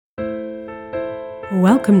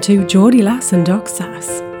Welcome to Geordie Lass and Doc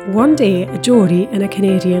Sass. One day, a Geordie and a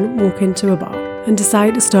Canadian walk into a bar and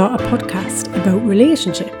decide to start a podcast about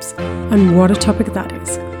relationships, and what a topic that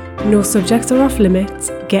is. No subjects are off limits.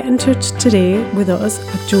 Get in touch today with us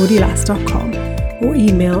at geordielass.com or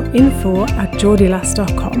email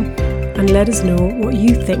info@geordielass.com and let us know what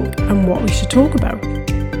you think and what we should talk about.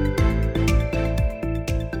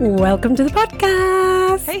 Welcome to the podcast.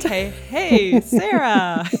 Hey,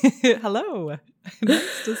 Sarah. Hello.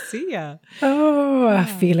 Nice to see you. Oh, I'm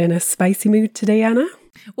feeling a spicy mood today, Anna.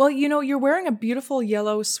 Well, you know, you're wearing a beautiful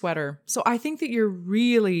yellow sweater. So I think that you're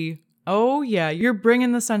really, you're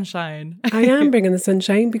bringing the sunshine. I am bringing the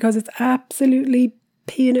sunshine because it's absolutely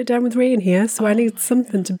peeing it down with rain here. So I need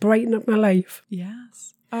something to brighten up my life.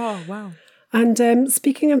 Yes. Oh, wow. And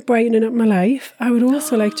speaking of brightening up my life, I would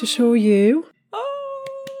also like to show you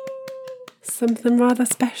something rather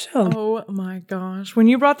special. Oh my gosh. When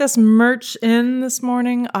you brought this merch in this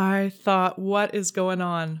morning, I thought, what is going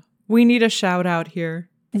on? We need a shout out here.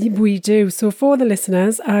 We do. So for the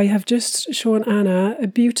listeners, I have just shown Anna a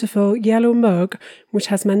beautiful yellow mug, which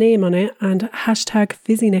has my name on it and hashtag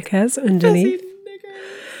Fizzy Knickers underneath.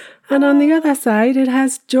 And on the other side, it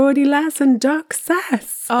has Geordie Lass and Doc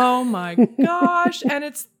Sass. Oh my gosh. And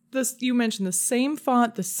it's this, you mentioned the same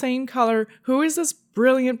font, the same color. Who is this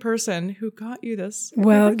brilliant person who got you this?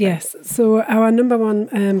 Well, yes. So our number one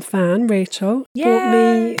fan, Rachel, bought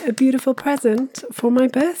me a beautiful present for my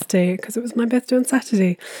birthday because it was my birthday on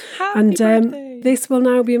Saturday. Happy birthday. This will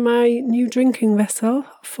now be my new drinking vessel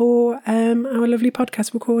for our lovely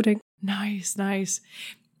podcast recording. Nice.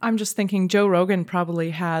 I'm just thinking Joe Rogan probably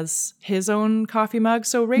has his own coffee mug.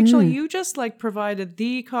 So Rachel, you just provided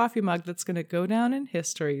the coffee mug that's going to go down in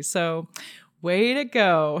history. So way to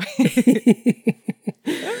go.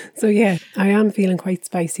 So yeah, I am feeling quite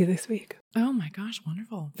spicy this week. Oh my gosh,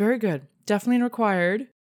 wonderful. Very good. Definitely required.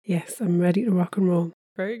 Yes, I'm ready to rock and roll.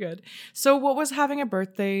 Very good. So what was having a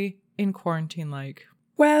birthday in quarantine like?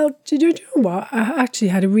 Well, do you know what? I actually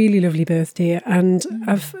had a really lovely birthday, and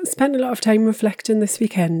I've spent a lot of time reflecting this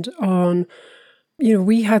weekend on,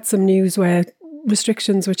 we had some news where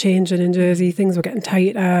restrictions were changing in Jersey, things were getting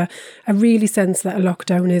tighter. I really sense that a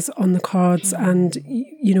lockdown is on the cards, and,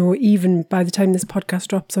 even by the time this podcast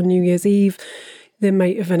drops on New Year's Eve, they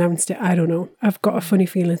might have announced it. I don't know. I've got a funny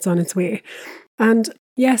feeling it's on its way. And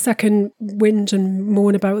yes, I can whinge and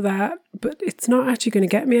moan about that, but it's not actually going to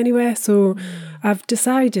get me anywhere. So I've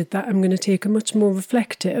decided that I'm going to take a much more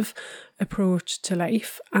reflective approach to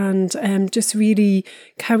life and just really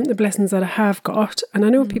count the blessings that I have got. And I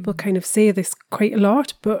know people kind of say this quite a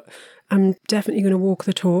lot, but I'm definitely going to walk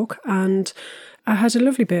the talk. And I had a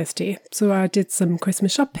lovely birthday. So I did some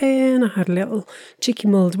Christmas shopping. I had a little cheeky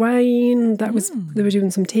mulled wine. They were doing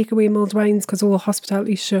some takeaway mulled wines because all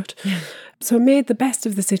hospitality's shut. Yeah. So I made the best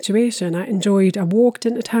of the situation. I walked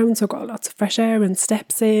into town, so I got lots of fresh air and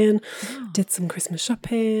steps in, did some Christmas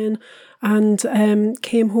shopping, and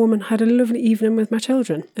came home and had a lovely evening with my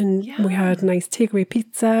children. And we had nice takeaway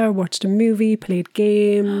pizza, watched a movie, played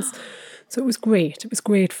games. So it was great. It was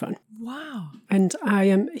great fun. Wow. And I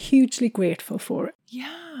am hugely grateful for it.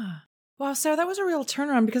 Yeah. Wow, Sarah, that was a real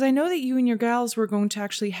turnaround because I know that you and your gals were going to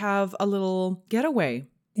actually have a little getaway.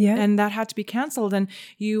 Yeah. And that had to be canceled. And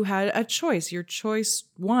you had a choice. Your choice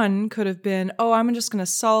one could have been, I'm just going to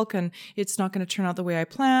sulk and it's not going to turn out the way I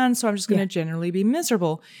planned. So I'm just going to generally be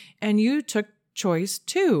miserable. And you took choice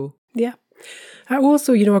two. Yeah. I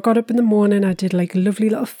also, I got up in the morning, I did a lovely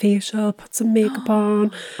little facial, put some makeup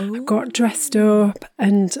on, I got dressed up,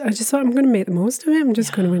 and I just thought I'm going to make the most of it. I'm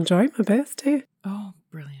just going to enjoy my birthday. Oh,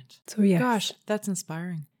 brilliant. So yeah. Gosh, that's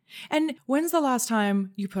inspiring. And when's the last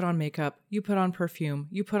time you put on makeup, you put on perfume,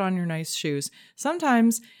 you put on your nice shoes?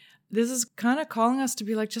 Sometimes this is kind of calling us to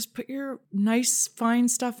be just put your nice, fine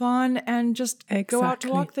stuff on and just go out to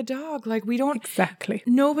walk the dog. We don't... Exactly.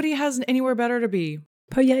 Nobody has anywhere better to be.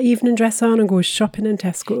 Put your evening dress on and go shopping in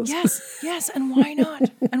Tesco's. Yes, and why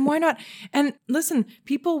not? And listen,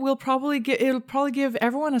 people will it'll probably give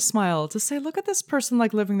everyone a smile to say, look at this person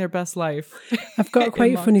living their best life. I've got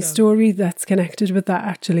quite a funny story that's connected with that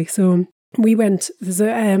actually. So we went,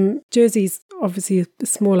 Jersey's obviously a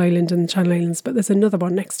small island in the Channel Islands, but there's another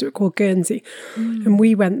one next to it called Guernsey. And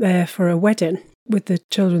we went there for a wedding with the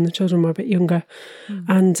children. The children were a bit younger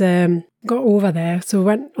and got over there. So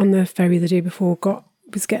went on the ferry the day before,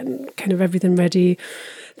 was getting kind of everything ready,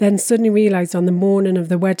 then suddenly realised on the morning of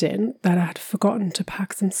the wedding that I had forgotten to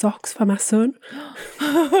pack some socks for my son.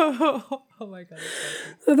 Oh my God.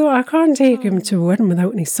 That's Although I can't take him to a wedding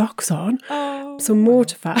without any socks on. oh. So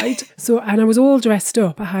mortified. And I was all dressed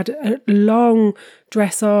up. I had a long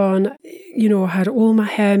dress on, you know, I had all my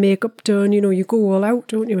hair, makeup done. You know, you go all out,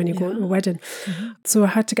 don't you, when you go to a wedding? So I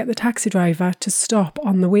had to get the taxi driver to stop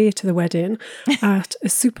on the way to the wedding at a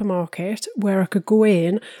supermarket where I could go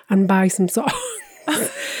in and buy some socks.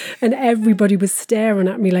 And everybody was staring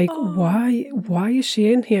at me like, why is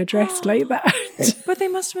she in here dressed like that? But they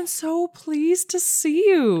must have been so pleased to see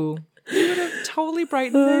you. You would have totally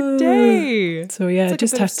brightened their day. So yeah, it's like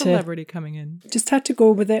just a bit had of celebrity coming in. Just had to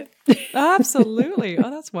go with it. Absolutely. Oh,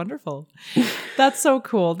 that's wonderful. That's so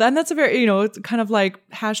cool. Then that's a very, you know, it's kind of like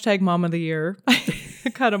hashtag mom of the year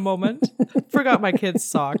kind of moment. Forgot my kids'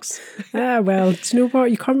 socks. Well, do you know what?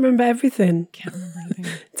 You can't remember everything. Can't remember anything.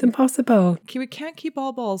 It's impossible. Okay, we can't keep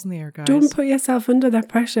all balls in the air, guys. Don't put yourself under that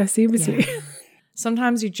pressure, seriously. Yeah.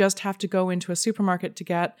 Sometimes you just have to go into a supermarket to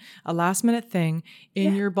get a last minute thing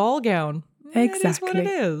in your ball gown. Exactly. It is what it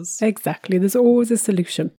is. Exactly. There's always a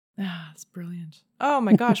solution. Ah, that's brilliant. Oh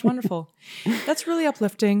my gosh, wonderful. That's really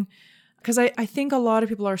uplifting because I think a lot of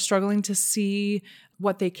people are struggling to see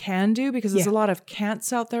what they can do because there's a lot of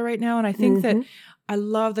can'ts out there right now. And I think that I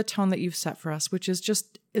love the tone that you've set for us, which is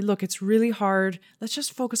just, look, it's really hard. Let's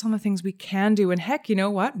just focus on the things we can do. And heck, you know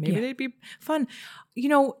what? Maybe they'd be fun. You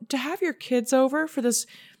know, to have your kids over for this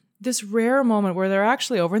rare moment where they're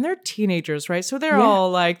actually over and they're teenagers, right? So they're all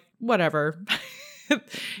like, whatever,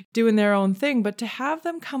 doing their own thing. But to have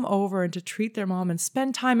them come over and to treat their mom and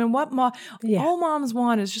spend time, and what all moms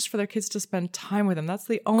want is just for their kids to spend time with them. That's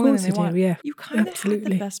the only thing they want. Yeah. You kind of had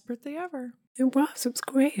the best birthday ever. It was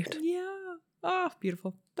great. Yeah. Oh,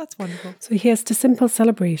 beautiful. That's wonderful. So here's to simple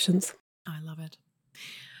celebrations. I love it.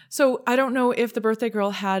 So I don't know if the birthday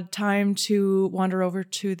girl had time to wander over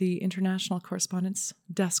to the International Correspondence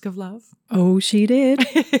Desk of Love. Oh, she did.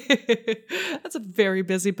 That's a very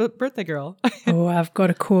busy birthday girl. Oh, I've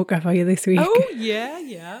got a corker for you this week. Oh,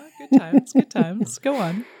 yeah. Good times, good times. Go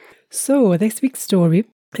on. So this week's story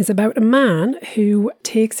is about a man who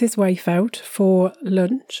takes his wife out for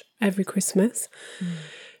lunch every Christmas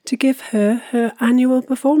to give her annual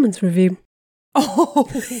performance review. Oh,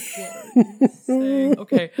 what are you saying?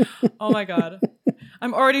 Okay. Oh my God.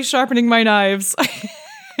 I'm already sharpening my knives.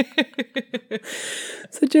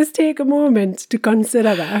 So just take a moment to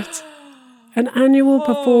consider that. An annual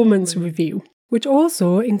performance review, which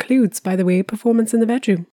also includes, by the way, performance in the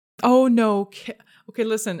bedroom. Oh no. Okay,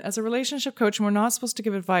 listen, as a relationship coach, we're not supposed to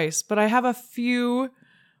give advice, but I have a few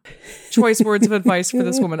choice words of advice for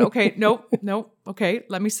this woman. Okay, nope. Okay,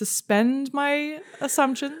 let me suspend my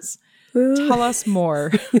assumptions. Tell us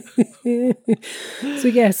more.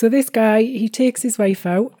 So this guy, he takes his wife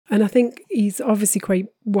out, and I think he's obviously quite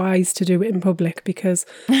wise to do it in public because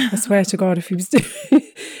I swear to God, if he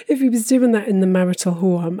was doing that in the marital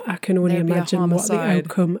home, I can only imagine what the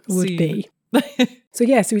outcome would be. So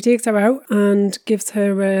he takes her out and gives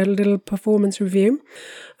her a little performance review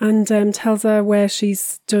and tells her where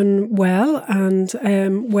she's done well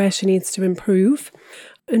and where she needs to improve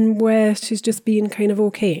and where she's just been kind of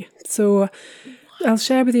okay. So I'll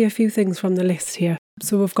share with you a few things from the list here.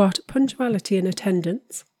 So we've got punctuality and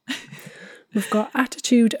attendance. We've got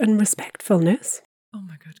attitude and respectfulness. Oh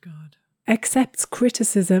my good God. Accepts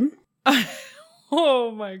criticism.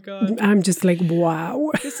 Oh my God. I'm just like,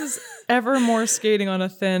 wow. This is ever more skating on a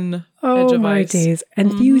thin edge Oh of my ice. days.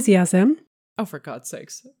 Enthusiasm. Oh, for God's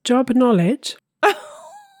sakes. Job knowledge.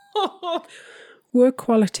 Work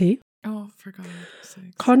quality. Oh, for God's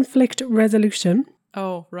sakes. Conflict resolution.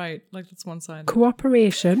 Oh, right. Like that's one side.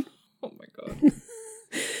 Cooperation. Oh my God.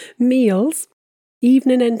 Meals.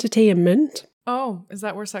 Evening entertainment. Oh, is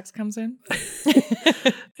that where sex comes in?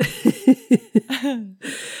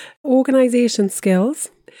 Organisation skills.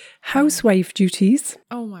 Housewife duties.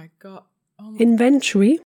 Oh my God.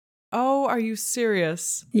 Inventory. Oh, are you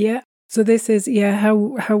serious? Yeah. So this is, how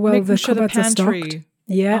well Making the sure cupboards are stocked.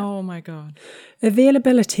 Yeah. Oh my God.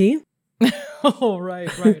 Availability. Oh, right,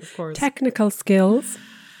 of course. Technical skills.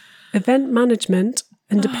 Event management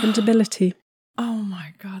and dependability. Oh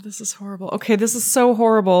my God, this is horrible. Okay, this is so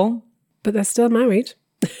horrible. But they're still married.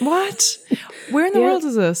 What? Where in the world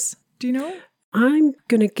is this? Do you know? I'm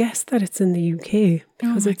going to guess that it's in the UK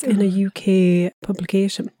because it's in a UK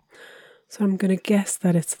publication. So I'm going to guess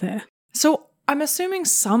that it's there. So I'm assuming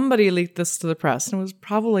somebody leaked this to the press and it was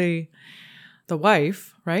probably the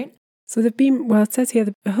wife, right? So it says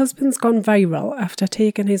here, the husband's gone viral after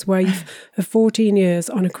taking his wife of 14 years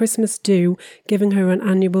on a Christmas do, giving her an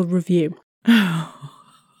annual review.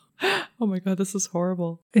 Oh my God, this is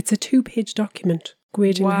horrible. It's a 2-page document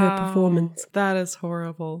grading her performance. That is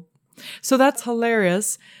horrible. So that's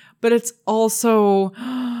hilarious. but it's also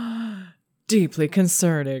deeply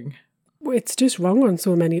concerning. It's just wrong on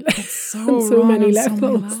so many levels. So on so wrong many on levels. so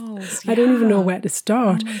many levels. I don't even know Yeah. where to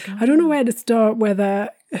start. Oh my God. I don't know where to start, whether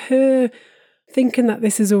her thinking that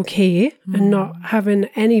this is okay and not having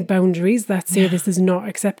any boundaries that say this is not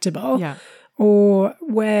acceptable, Yeah. or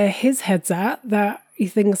where his head's at, that he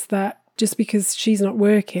thinks that just because she's not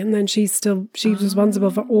working, then she's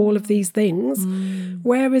responsible for all of these things.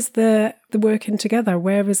 Where is the working together?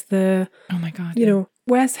 Where is the, Oh my God. you know,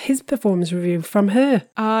 where's his performance review from her?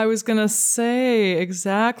 I was going to say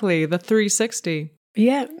exactly the 360.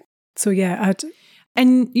 Yeah. So yeah,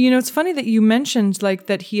 And, you know, it's funny that you mentioned like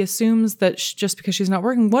that he assumes that just because she's not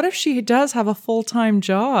working, what if she does have a full-time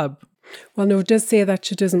job? well, no, it does say that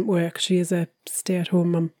she doesn't work. She is a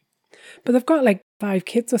stay-at-home mum. But they've got like 5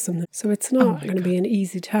 kids or something, so it's not going to be an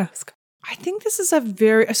easy task. I think this is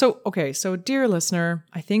so dear listener,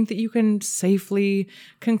 I think that you can safely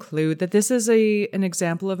conclude that this is an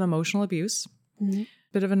example of emotional abuse.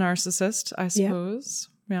 Bit of a narcissist, I suppose.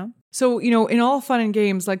 Yeah. So, you know, in all fun and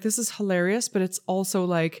games, like this is hilarious, but it's also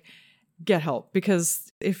like, get help,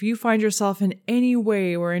 because if you find yourself in any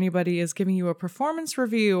way where anybody is giving you a performance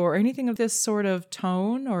review or anything of this sort of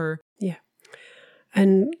tone or... Yeah.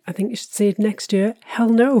 And I think you should say it next year, hell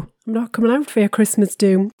no, I'm not coming out for your Christmas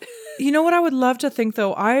do. You know what I would love to think,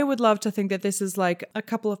 though? I would love to think that this is like a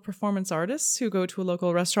couple of performance artists who go to a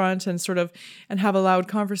local restaurant and and have a loud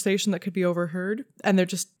conversation that could be overheard, and they're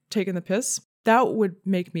just taking the piss. That would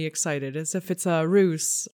make me excited, as if it's a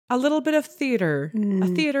ruse, a little bit of theater, a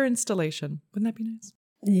theater installation. Wouldn't that be nice?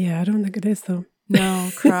 Yeah, I don't think it is though.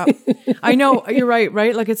 No, crap. I know, you're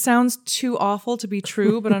right? Like it sounds too awful to be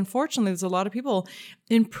true, but unfortunately there's a lot of people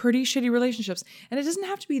in pretty shitty relationships. And it doesn't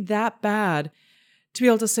have to be that bad to be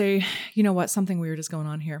able to say, you know what, something weird is going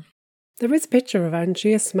on here. There is a picture of her and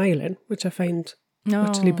she is smiling, which I find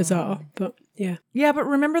utterly bizarre, but yeah. Yeah, but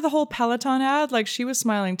remember the whole Peloton ad? Like she was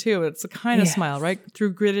smiling too. It's a kind of smile, right?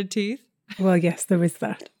 Through gritted teeth. Well, yes, there is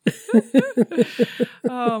that.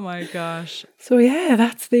 Oh my gosh. So yeah,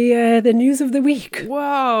 that's the news of the week.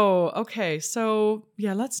 Whoa. Okay. So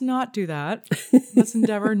yeah, let's not do that. Let's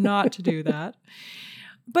endeavor not to do that.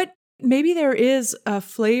 But maybe there is a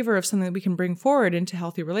flavor of something that we can bring forward into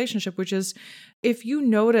healthy relationship, which is if you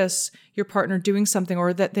notice your partner doing something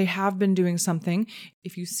or that they have been doing something,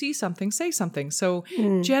 if you see something, say something. So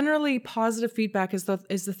generally positive feedback is the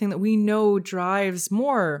thing that we know drives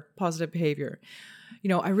more positive behavior. You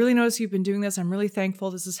know, I really notice you've been doing this. I'm really thankful.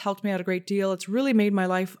 This has helped me out a great deal. It's really made my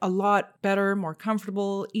life a lot better, more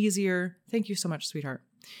comfortable, easier. Thank you so much, sweetheart.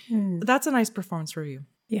 That's a nice performance review.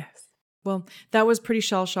 Yes. Well, that was pretty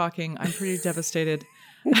shell-shocking. I'm pretty devastated.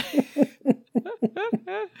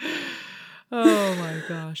 Oh my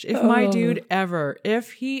gosh. If my dude ever, there'd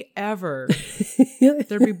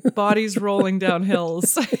be bodies rolling down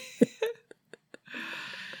hills.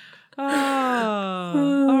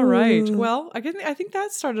 All right. Well, I think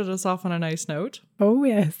that started us off on a nice note. Oh,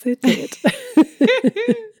 yes, it did.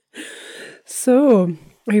 So,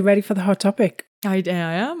 are you ready for the hot topic? I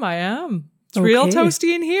am. It's real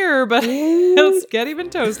toasty in here, but let's get even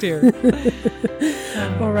toastier.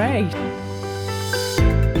 All right.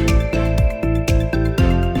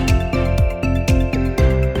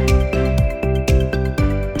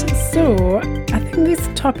 So, I think this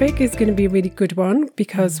topic is going to be a really good one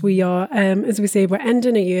because we are, as we say, we're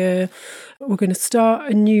ending a year. We're going to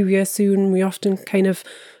start a new year soon. We often kind of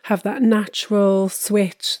have that natural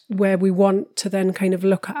switch where we want to then kind of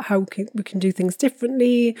look at how we can do things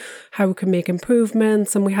differently, how we can make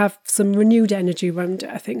improvements, and we have some renewed energy around it,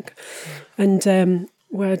 I think. And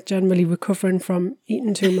we're generally recovering from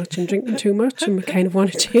eating too much and drinking too much, and we kind of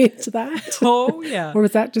want to change that. Oh, yeah. Or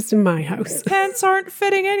is that just in my house? Pants aren't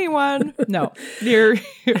fitting anyone. No, you're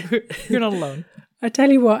not alone. I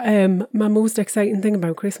tell you what, my most exciting thing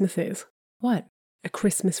about Christmas is What? a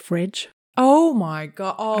Christmas fridge. Oh my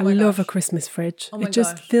God. Oh I my love gosh. a Christmas fridge. Oh my it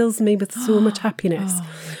just gosh. fills me with so much happiness. Oh my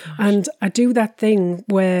gosh. And I do that thing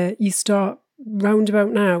where you start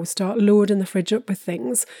roundabout now, start loading the fridge up with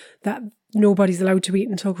things that nobody's allowed to eat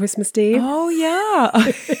until Christmas Day. Oh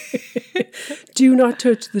yeah. Do not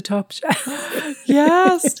touch the top shelf.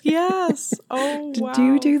 Yes. Oh wow. Do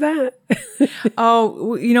you do that?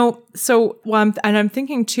 Oh, you know, so I'm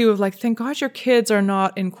thinking too of like, thank God your kids are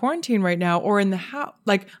not in quarantine right now or in the house.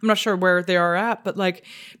 Like, I'm not sure where they are at, but like,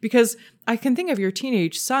 because I can think of your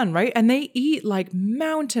teenage son, right? And they eat like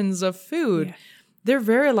mountains of food. Yeah. They're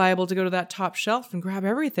very liable to go to that top shelf and grab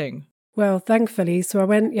everything. Well, thankfully, so I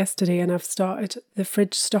went yesterday and I've started, the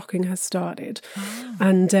fridge stocking has started. Oh.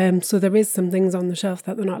 And so there is some things on the shelf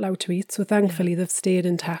that they're not allowed to eat. So thankfully they've stayed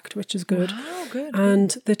intact, which is good. Wow, good.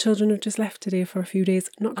 And the children have just left today for a few days,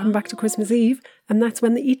 not come back to Christmas Eve. And that's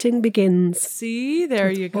when the eating begins. See,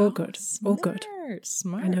 there you go. All good. Smart, all good.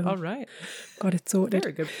 Smart. I know. All right. Got it sorted.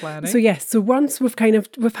 Very good planning. So yes, so once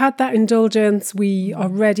we've had that indulgence, we are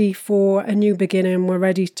ready for a new beginning. We're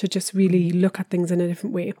ready to just really look at things in a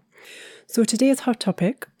different way. So today's hot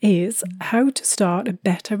topic is how to start a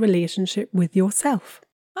better relationship with yourself.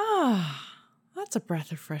 That's a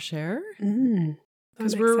breath of fresh air.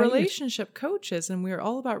 Because we're relationship coaches and we're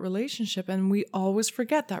all about relationship, and we always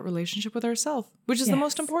forget that relationship with ourselves, which is the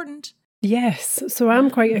most important. Yes. So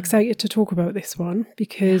I'm quite excited to talk about this one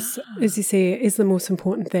because, as you say, it is the most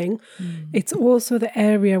important thing. It's also the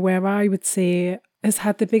area where I would say has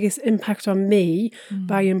had the biggest impact on me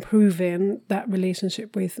by improving that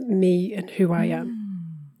relationship with me and who I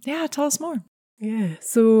am. Yeah, tell us more. Yeah,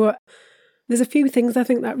 so there's a few things I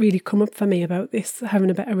think that really come up for me about this,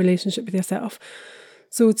 having a better relationship with yourself.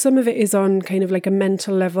 So some of it is on kind of like a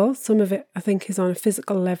mental level, some of it I think is on a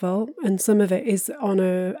physical level, and some of it is on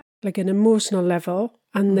an emotional level,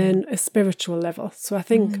 and then a spiritual level. So I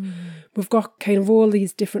think we've got kind of all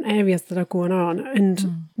these different areas that are going on.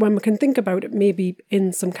 And when we can think about it, maybe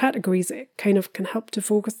in some categories, it kind of can help to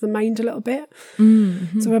focus the mind a little bit.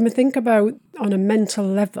 So when we think about on a mental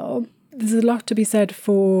level, there's a lot to be said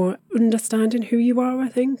for understanding who you are, I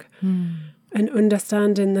think, and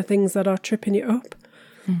understanding the things that are tripping you up.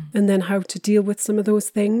 And then how to deal with some of those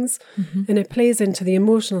things. And it plays into the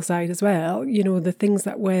emotional side as well, you know, the things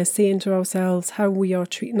that we're saying to ourselves, how we are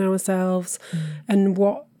treating ourselves, and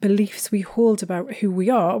what beliefs we hold about who we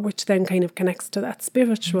are, which then kind of connects to that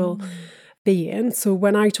spiritual being. So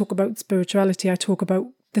when I talk about spirituality, I talk about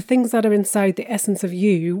the things that are inside the essence of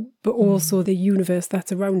you, but also the universe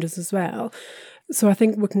that's around us as well. So I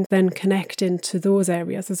think we can then connect into those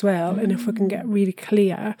areas as well. And if we can get really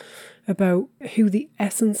clear about who the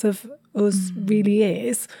essence of us really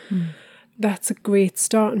is, that's a great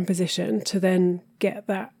starting position to then get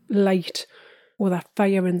that light or that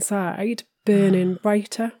fire inside burning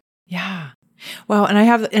brighter. Yeah. Wow.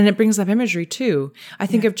 And it brings up imagery too. I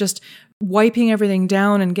think of just wiping everything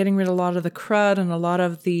down and getting rid of a lot of the crud and a lot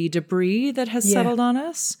of the debris that has settled on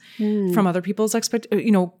us from other people's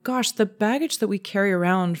the baggage that we carry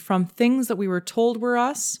around from things that we were told were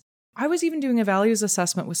us. I was even doing a values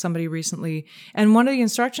assessment with somebody recently, and one of the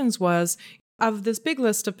instructions was, of this big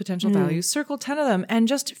list of potential values, circle 10 of them. And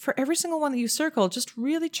just for every single one that you circle, just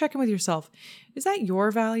really check in with yourself. Is that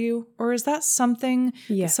your value? Or is that something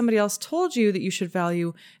that somebody else told you that you should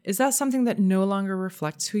value? Is that something that no longer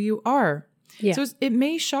reflects who you are? Yeah. So it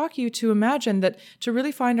may shock you to imagine that to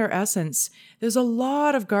really find our essence, there's a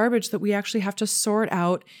lot of garbage that we actually have to sort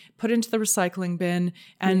out, put into the recycling bin,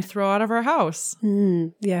 and throw out of our house.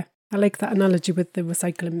 Yeah, I like that analogy with the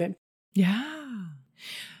recycling bin. Yeah.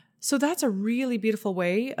 So that's a really beautiful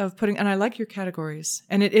way of putting, and I like your categories,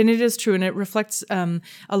 and it is true, and it reflects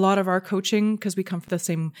a lot of our coaching because we come from the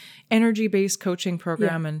same energy-based coaching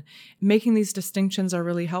program, and making these distinctions are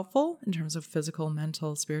really helpful in terms of physical,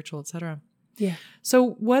 mental, spiritual, etc. Yeah.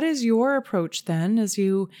 So what is your approach then as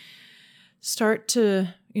you start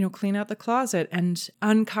to, clean out the closet and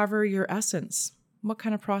uncover your essence? What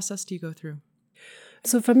kind of process do you go through?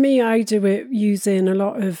 So for me, I do it using a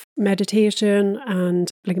lot of meditation and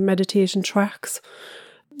like meditation tracks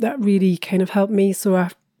that really kind of help me. So I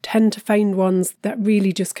tend to find ones that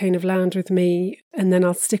really just kind of land with me, and then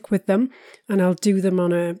I'll stick with them and I'll do them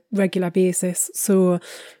on a regular basis. So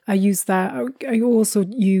I use that.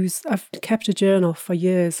 I've kept a journal for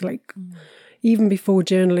years, even before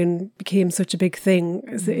journaling became such a big thing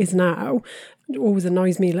as it is now. It always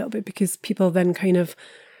annoys me a little bit because people then kind of,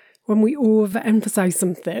 when we overemphasize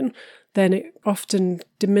something, then it often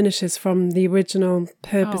diminishes from the original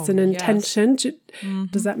purpose and intention.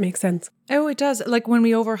 Does that make sense? Oh, it does. Like when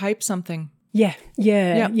we overhype something. Yeah.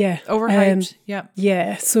 Overhyped.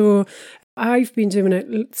 Yeah. So I've been doing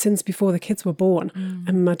it since before the kids were born,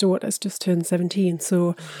 and my daughter's just turned 17.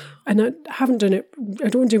 So, and I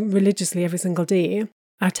don't do it religiously every single day.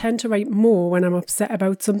 I tend to write more when I'm upset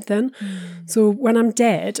about something. So when I'm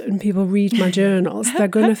dead and people read my journals, they're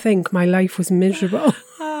going to think my life was miserable.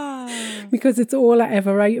 Because it's all I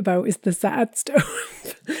ever write about is the sad stuff.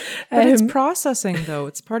 But it's processing, though.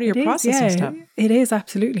 It's part of your processing step. It is,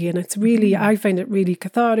 absolutely. And it's really, I find it really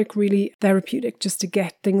cathartic, really therapeutic just to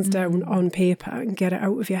get things down on paper and get it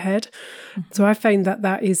out of your head. So I find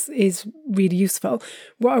that is really useful.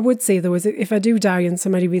 What I would say, though, is if I do die and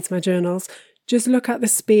somebody reads my journals, just look at the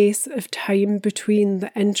space of time between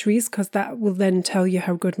the entries, because that will then tell you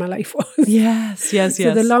how good my life was. Yes.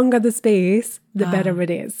 So the longer the space, the better it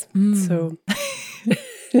is. So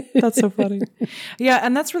that's so funny. Yeah,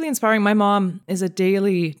 and that's really inspiring. My mom is a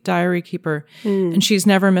daily diary keeper, and she's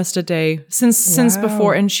never missed a day since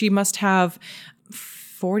before, and she must have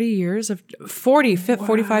 45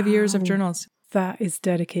 years of journals. That is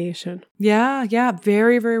dedication. Yeah,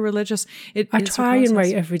 very, very religious. I try and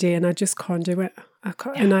write every day, and I just can't do it.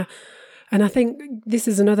 And I think this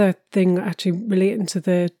is another thing actually relating to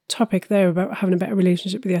the topic there about having a better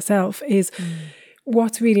relationship with yourself is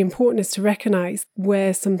what's really important is to recognize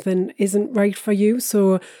where something isn't right for you.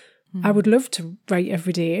 So I would love to write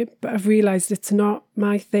every day, but I've realized it's not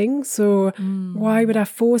my thing. So why would I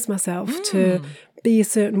force myself to be a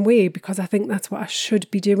certain way, because I think that's what I should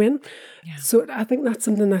be doing. Yeah. So I think that's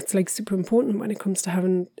something that's like super important when it comes to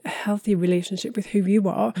having a healthy relationship with who you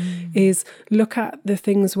are, is look at the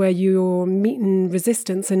things where you're meeting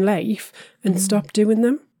resistance in life and stop doing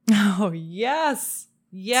them. Oh, yes.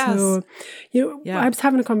 Yes. So, I was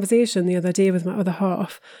having a conversation the other day with my other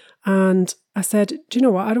half, and I said, do you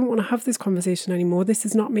know what? I don't want to have this conversation anymore. This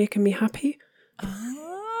is not making me happy.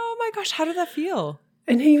 Oh my gosh. How did that feel?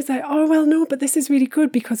 And he was like, oh, well, no, but this is really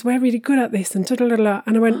good because we're really good at this. And da-da-da-da.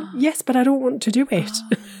 And I went, yes, but I don't want to do it.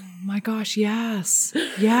 Oh my gosh, yes.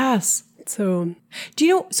 Yes. So, do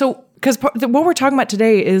you know, because what we're talking about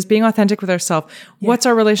today is being authentic with ourselves. Yeah. What's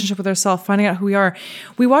our relationship with ourselves? Finding out who we are.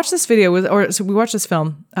 We watched this video we watched this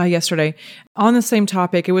film yesterday on the same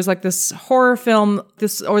topic. It was like this horror film,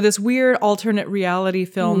 this weird alternate reality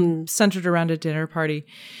film centered around a dinner party.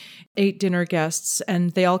 8 dinner guests,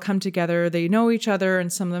 and they all come together. They know each other,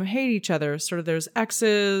 and some of them hate each other. Sort of there's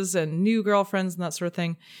exes and new girlfriends and that sort of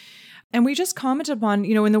thing. And we just commented upon,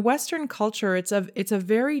 in the Western culture, it's a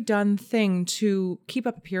very done thing to keep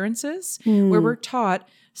up appearances, where we're taught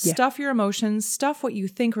stuff your emotions, stuff what you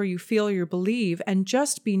think or you feel or you believe, and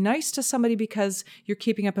just be nice to somebody because you're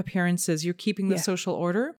keeping up appearances. You're keeping the social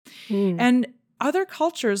order. And other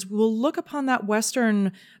cultures will look upon that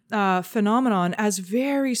Western phenomenon as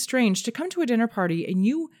very strange. To come to a dinner party and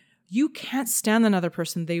you can't stand another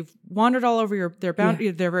person. They've wandered all over their boundary.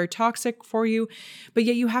 Yeah. They're very toxic for you, but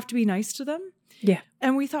yet you have to be nice to them. Yeah.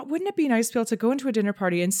 And we thought, wouldn't it be nice to be able to go into a dinner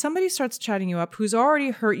party and somebody starts chatting you up who's already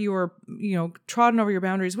hurt you or, trodden over your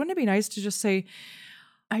boundaries? Wouldn't it be nice to just say,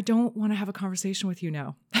 I don't want to have a conversation with you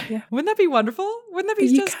now? Yeah. Wouldn't that be wonderful? Wouldn't that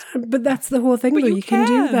be but that's the whole thing, though. You can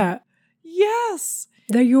do that. Yes.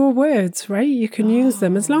 They're your words, right? You can use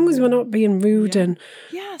them as long as we're not being rude and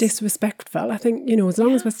disrespectful. I think, as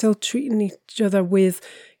long as we're still treating each other with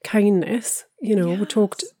kindness, we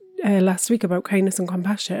talked last week about kindness and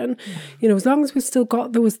compassion, as long as we've still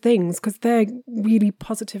got those things, because they're really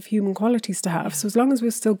positive human qualities to have. So as long as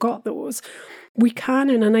we've still got those, we can,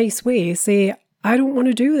 in a nice way, say, I don't want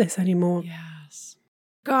to do this anymore. Yes.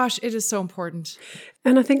 Gosh, it is so important.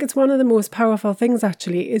 And I think it's one of the most powerful things,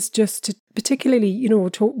 actually, is just to, particularly,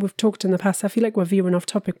 we've talked in the past, I feel like we're veering off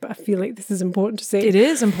topic, but I feel like this is important to say. It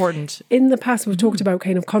is important. In the past, we've talked about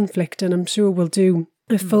kind of conflict, and I'm sure we'll do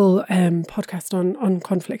a full podcast on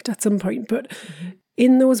conflict at some point. But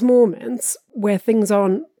in those moments where things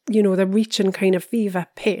aren't, they're reaching kind of fever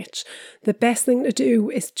pitch, the best thing to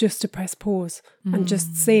do is just to press pause and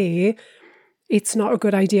just say, it's not a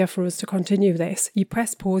good idea for us to continue this. You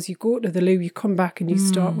press pause, you go to the loo, you come back and you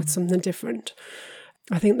start with something different.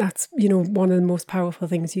 I think that's, one of the most powerful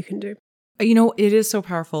things you can do. It is so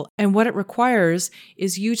powerful. And what it requires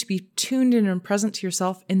is you to be tuned in and present to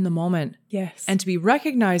yourself in the moment. Yes. And to be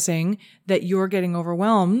recognizing that you're getting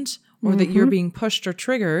overwhelmed or that you're being pushed or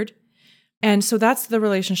triggered. And so that's the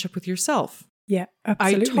relationship with yourself. Yeah,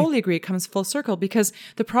 absolutely. I totally agree. It comes full circle because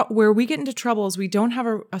where we get into trouble is we don't have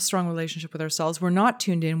a strong relationship with ourselves. We're not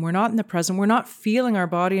tuned in. We're not in the present. We're not feeling our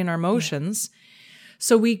body and our emotions. Yeah.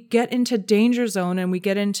 So we get into danger zone and we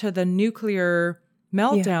get into the nuclear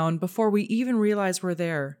meltdown before we even realize we're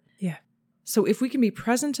there. Yeah. So if we can be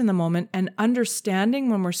present in the moment and understanding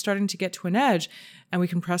when we're starting to get to an edge and we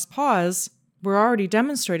can press pause, we're already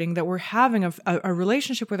demonstrating that we're having a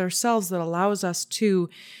relationship with ourselves that allows us to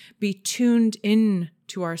be tuned in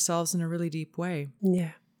to ourselves in a really deep way.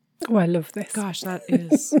 Yeah. Oh, I love this. Gosh, that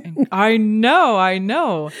is... I know.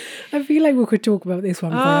 I feel like we could talk about this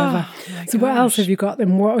one forever. So what else have you got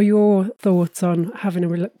then? What are your thoughts on having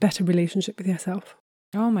a better relationship with yourself?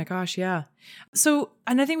 Oh my gosh, yeah. So,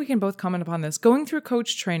 and I think we can both comment upon this. Going through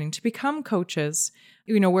coach training to become coaches,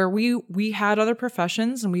 where we had other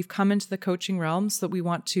professions and we've come into the coaching realm so that we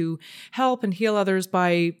want to help and heal others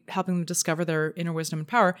by helping them discover their inner wisdom and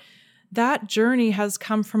power. That journey has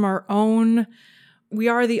come from our own... We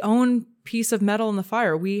are the own piece of metal in the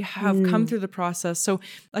fire. We have come through the process. So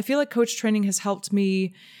I feel like coach training has helped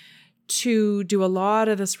me to do a lot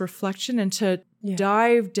of this reflection and to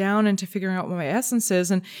dive down into figuring out what my essence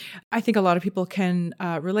is. And I think a lot of people can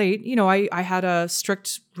relate. You know, I had a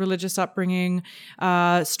strict religious upbringing,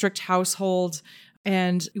 strict household,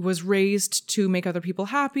 and was raised to make other people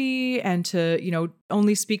happy and to, you know,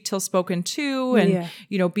 only speak till spoken to and,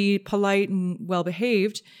 you know, be polite and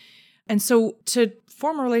well-behaved. And so to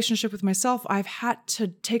form a relationship with myself, I've had to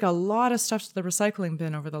take a lot of stuff to the recycling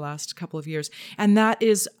bin over the last couple of years. And that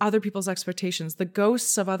is other people's expectations. The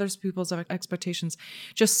ghosts of other people's expectations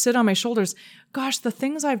just sit on my shoulders. Gosh, the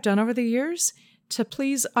things I've done over the years to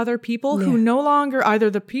please other people who no longer, either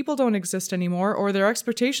the people don't exist anymore or their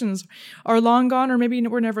expectations are long gone or maybe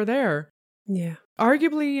were never there. Yeah.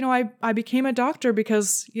 Arguably, you know, I became a doctor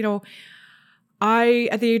because, you know,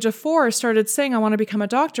 at the age of 4, started saying I want to become a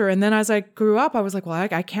doctor. And then as I grew up, I was like, well,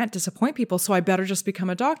 I can't disappoint people, so I better just become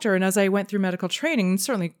a doctor. And as I went through medical training, and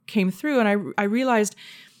certainly came through, and I realized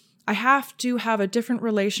I have to have a different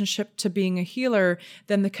relationship to being a healer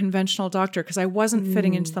than the conventional doctor because I wasn't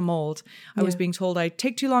fitting into the mold. I was being told I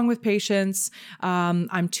take too long with patients,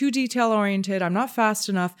 I'm too detail-oriented, I'm not fast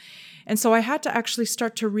enough. And so I had to actually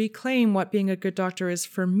start to reclaim what being a good doctor is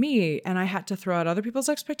for me. And I had to throw out other people's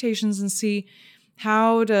expectations and see,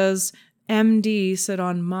 how does MD sit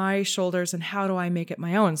on my shoulders and how do I make it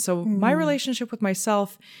my own? So my relationship with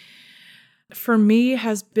myself, for me,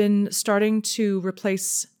 has been starting to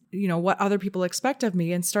replace, you know, what other people expect of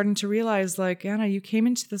me and starting to realize, like, Anna, you came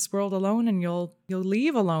into this world alone and you'll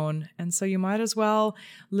leave alone. And so you might as well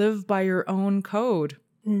live by your own code.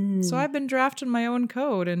 So I've been drafting my own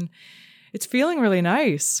code and it's feeling really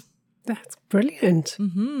nice. That's brilliant.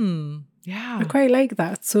 Yeah. I quite like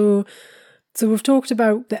that. So we've talked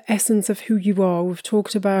about the essence of who you are. We've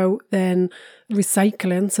talked about then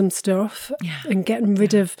recycling some stuff and getting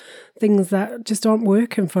rid of things that just aren't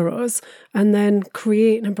working for us and then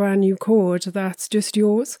creating a brand new code that's just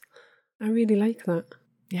yours. I really like that.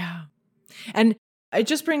 Yeah. And it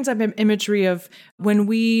just brings up imagery of when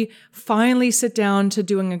we finally sit down to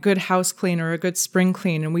doing a good house clean or a good spring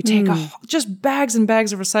clean and we take just bags and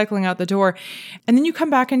bags of recycling out the door. And then you come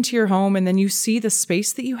back into your home and then you see the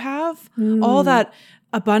space that you have, all that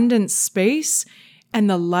abundant space and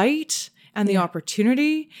the light and the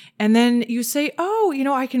opportunity. And then you say, oh, you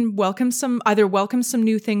know, I can either welcome some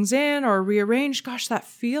new things in or rearrange. Gosh, that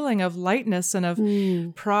feeling of lightness and of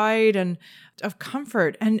pride and of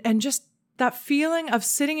comfort and just that feeling of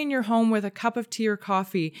sitting in your home with a cup of tea or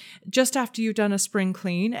coffee just after you've done a spring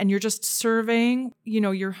clean and you're just surveying, you know,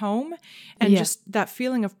 your home and just that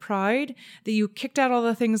feeling of pride that you kicked out all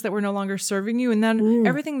the things that were no longer serving you. And then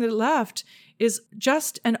everything that left is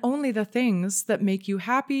just and only the things that make you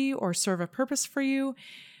happy or serve a purpose for you.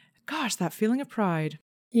 Gosh, that feeling of pride.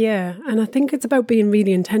 Yeah. And I think it's about being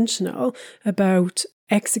really intentional about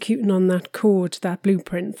executing on that code, that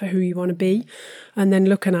blueprint for who you want to be, and then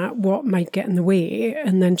looking at what might get in the way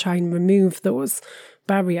and then try and remove those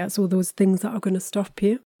barriers or those things that are going to stop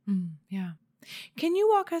you. Yeah. Can you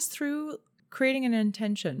walk us through creating an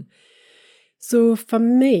intention? So for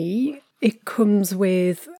me, it comes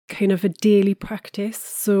with kind of a daily practice.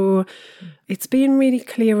 So it's being really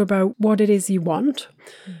clear about what it is you want,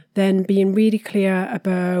 then being really clear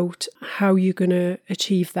about how you're going to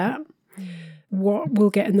achieve that. What will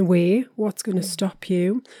get in the way, what's going to stop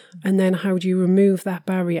you, and then how do you remove that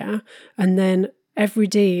barrier? And then every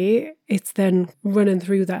day it's then running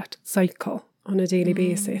through that cycle on a daily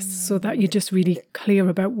basis so that you're just really clear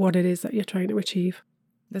about what it is that you're trying to achieve.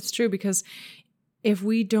 That's true, because if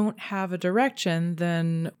we don't have a direction,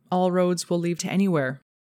 then all roads will lead to anywhere.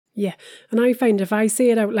 Yeah, and I find if I say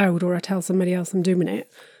it out loud or I tell somebody else I'm doing it,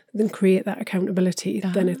 then create that accountability,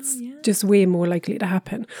 then it's just way more likely to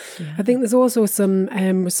happen. Yeah. I think there's also some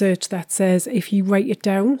research that says if you write it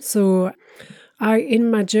down, so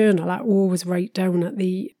in my journal, I always write down at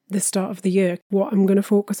the start of the year what I'm going to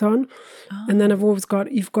focus on. And then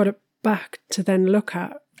you've got it back to then look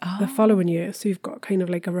at the following year. So you've got kind of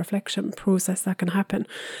like a reflection process that can happen.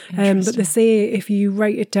 But they say if you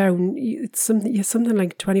write it down, you're something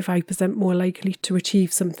like 25% more likely to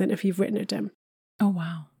achieve something if you've written it down. Oh,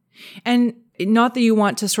 wow. And not that you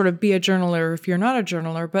want to sort of be a journaler if you're not a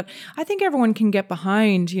journaler, but I think everyone can get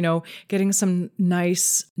behind, you know, getting some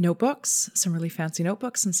nice notebooks, some really fancy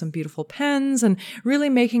notebooks and some beautiful pens and really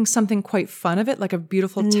making something quite fun of it, like a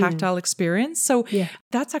beautiful tactile experience. So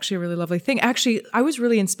that's actually a really lovely thing. Actually, I was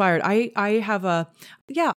really inspired. I have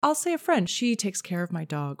I'll say a friend. She takes care of my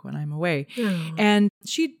dog when I'm away. And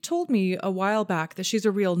she told me a while back that she's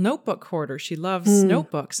a real notebook hoarder. She loves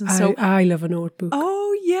notebooks. And so I love a notebook.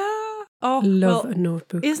 Oh, yeah. love a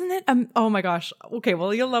notebook. Isn't it? Oh my gosh. Okay,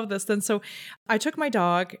 well, you'll love this then. So I took my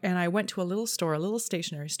dog and I went to a little store, a little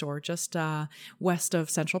stationery store just west of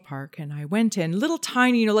Central Park. And I went in, little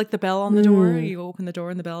tiny, like the bell on the door. You open the door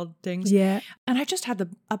and the bell dings. Yeah. And I just had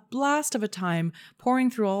a blast of a time pouring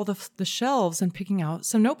through all the shelves and picking out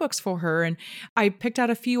some notebooks for her. And I picked out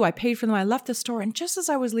a few. I paid for them. I left the store. And just as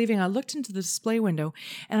I was leaving, I looked into the display window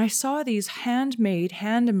and I saw these handmade,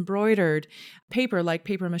 hand-embroidered paper, like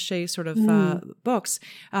paper mache sort of books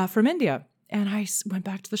from India. And I went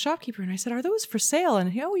back to the shopkeeper and I said, are those for sale?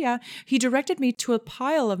 And he, oh yeah. He directed me to a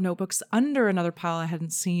pile of notebooks under another pile I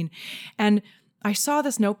hadn't seen. And I saw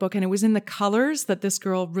this notebook and it was in the colors that this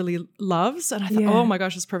girl really loves. And I thought, oh my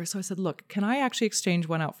gosh, it's perfect. So I said, look, can I actually exchange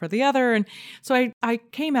one out for the other? And so I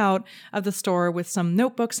came out of the store with some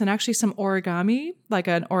notebooks and actually some origami, like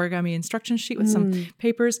an origami instruction sheet with some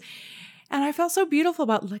papers. And I felt so beautiful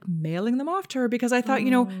about like mailing them off to her because I thought,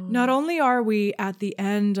 not only are we at the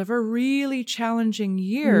end of a really challenging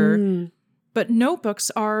year, but notebooks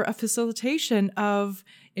are a facilitation of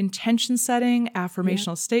intention setting,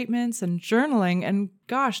 affirmational statements, and journaling. And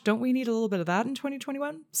gosh, don't we need a little bit of that in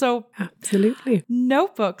 2021? So absolutely.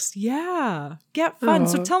 Notebooks. Yeah. Get fun.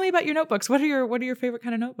 So tell me about your notebooks. What are your favorite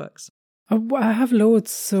kind of notebooks? I have loads.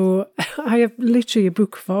 So I have literally a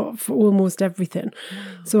book for almost everything. Wow.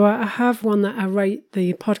 So I have one that I write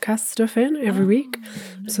the podcast stuff in every week.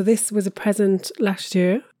 Nice. So this was a present last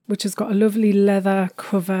year, which has got a lovely leather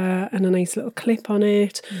cover and a nice little clip on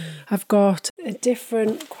it. I've got a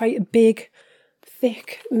different, quite a big,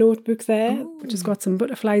 thick notebook there, which has got some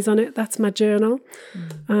butterflies on it. That's my journal.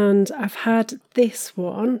 And I've had this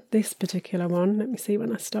particular one, let me see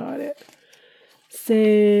when I started it,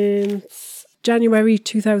 since January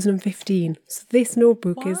 2015. So this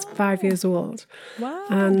notebook is 5 years old. Wow.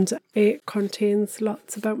 And it contains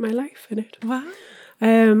lots about my life in it. Wow.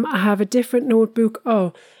 I have a different notebook.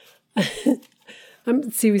 I'm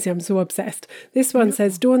so obsessed. This one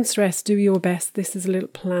says, don't stress, do your best. This is a little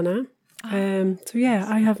planner. So yeah,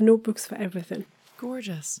 I have notebooks for everything.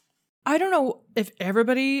 Gorgeous. I don't know if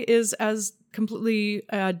everybody is as completely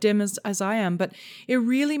dim as I am, but it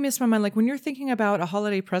really missed my mind. Like when you're thinking about a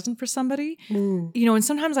holiday present for somebody, and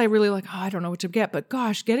sometimes I really I don't know what to get, but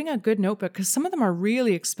gosh, getting a good notebook, because some of them are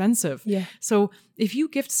really expensive. Yeah. So if you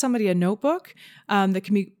gift somebody a notebook that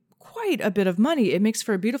can be quite a bit of money, it makes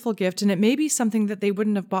for a beautiful gift, and it may be something that they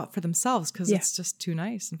wouldn't have bought for themselves because it's just too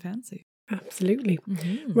nice and fancy. Absolutely.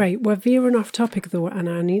 Right, we're veering off topic though, and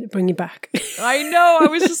I need to bring you back. I know. I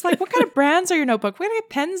was just like, what kind of brands are your notebook? What kind of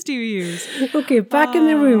pens do you use? Okay, back in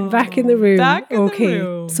the room.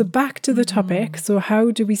 So back to the topic. So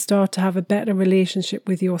how do we start to have a better relationship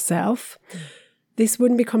with yourself? This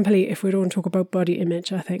wouldn't be complete if we don't talk about body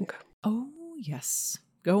image, I think. Oh, yes.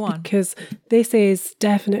 Go on. Because this is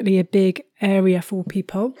definitely a big area for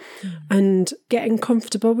people, and getting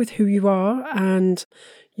comfortable with who you are and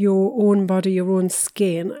your own body, your own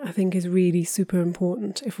skin, I think is really super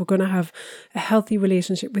important. If we're going to have a healthy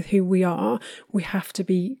relationship with who we are, we have to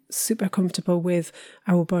be super comfortable with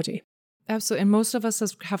our body. Absolutely. And most of us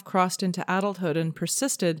have crossed into adulthood and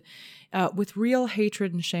persisted with real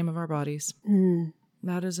hatred and shame of our bodies.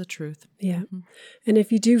 That is a truth. Yeah. And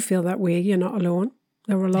if you do feel that way, you're not alone.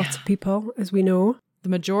 There are lots of people, as we know. The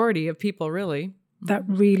majority of people, really. That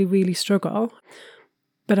really, really struggle.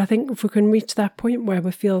 But I think if we can reach that point where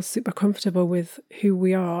we feel super comfortable with who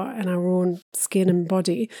we are and our own skin and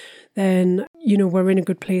body, then, we're in a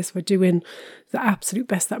good place. We're doing the absolute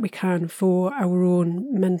best that we can for our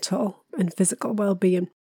own mental and physical well-being.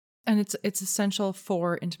 And it's essential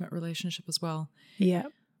for intimate relationship as well. Yeah.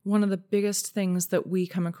 One of the biggest things that we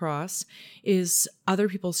come across is other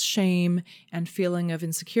people's shame and feeling of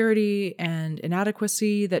insecurity and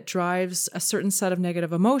inadequacy that drives a certain set of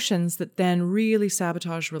negative emotions that then really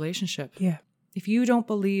sabotage relationship. Yeah. If you don't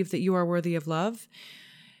believe that you are worthy of love,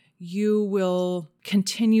 you will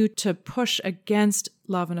continue to push against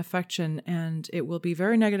love and affection, and it will be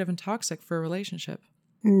very negative and toxic for a relationship.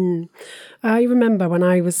 I remember when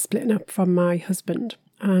I was splitting up from my husband.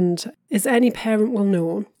 And as any parent will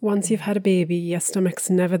know, once you've had a baby, your stomach's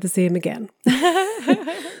never the same again.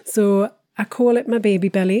 So I call it my baby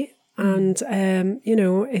belly. And,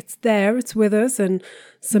 it's there, it's with us. And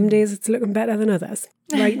some days it's looking better than others.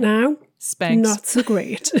 Right now, Spanx. Not so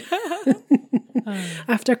great.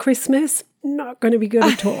 After Christmas, not going to be good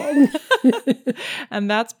at all. And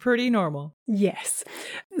that's pretty normal. Yes.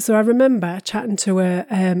 So I remember chatting to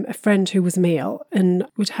a friend who was male, and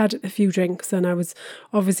we'd had a few drinks, and I was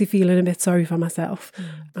obviously feeling a bit sorry for myself.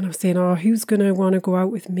 And I was saying, oh, who's going to want to go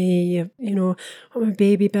out with me? You know, I'm a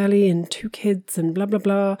baby belly and 2 kids and blah, blah,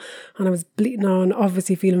 blah. And I was bleating on,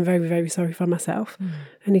 obviously feeling very, very sorry for myself.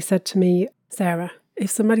 And he said to me, Sarah, if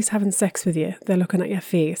somebody's having sex with you, they're looking at your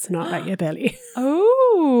face, not at your belly.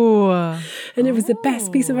 Oh. And it was the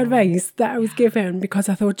best piece of advice that I was given, because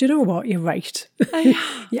I thought, you know what, you're right.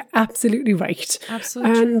 You're absolutely right.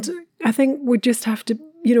 Absolutely. And I think we just have to,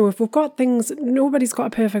 you know, if we've got things, nobody's got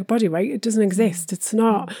a perfect body, right? It doesn't exist. It's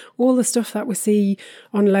not. All the stuff that we see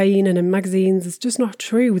online and in magazines is just not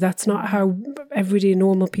true. That's not how everyday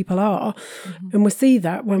normal people are. And we see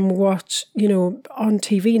that when we watch, you know, on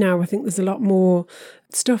TV now. I think there's a lot more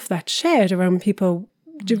stuff that's shared around people,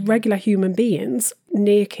 just regular human beings,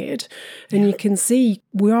 naked. And you can see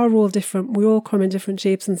we are all different. We all come in different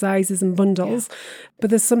shapes and sizes and bundles.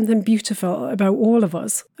 But there's something beautiful about all of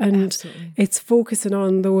us. And it's focusing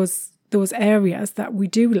on those areas that we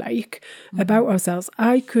do like about ourselves.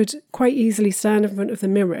 I could quite easily stand in front of the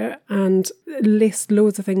mirror and list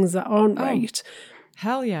loads of things that aren't right.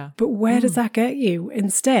 Hell yeah. But where does that get you?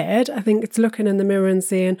 Instead, I think it's looking in the mirror and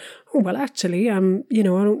saying, oh, well, actually, you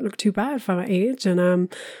know, I don't look too bad for my age, and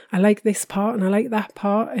I like this part and I like that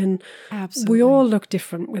part. And we all look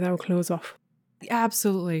different with our clothes off.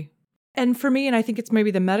 Absolutely. And for me, and I think it's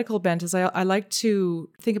maybe the medical bent, is I like to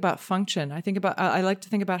think about function. I like to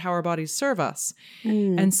think about how our bodies serve us.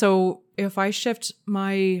 And so if I shift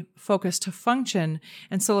my focus to function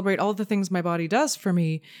and celebrate all the things my body does for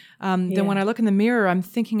me, then when I look in the mirror, I'm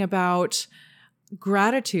thinking about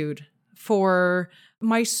gratitude for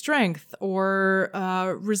my strength or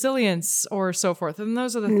resilience or so forth. And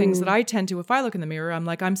those are the things that I tend to, if I look in the mirror,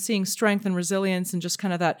 I'm seeing strength and resilience and just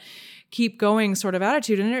kind of that keep going sort of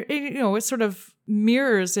attitude. And it sort of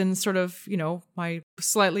mirrors in sort of, you know, my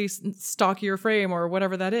slightly stockier frame or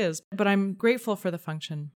whatever that is. But I'm grateful for the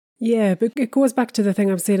function. Yeah, but it goes back to the thing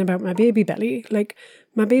I was saying about my baby belly. Like,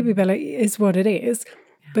 my baby belly is what it is.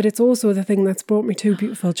 But it's also the thing that's brought me 2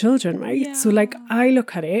 beautiful children, right? Yeah. So like, I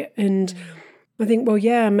look at it and I think, well,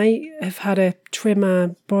 yeah, I might have had a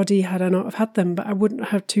trimmer body had I not have had them, but I wouldn't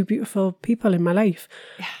have 2 beautiful people in my life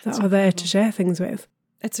that are there to share things with.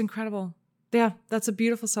 It's incredible. Yeah, that's a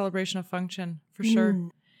beautiful celebration of function, for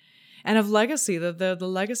sure. And of legacy, the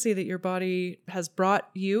legacy that your body has brought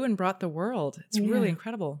you and brought the world. It's really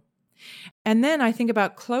incredible. And then I think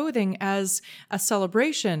about clothing as a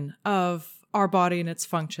celebration of our body and its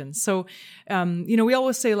functions. So, you know, we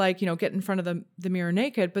always say, like, you know, get in front of the mirror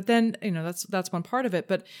naked, but then, you know, that's one part of it.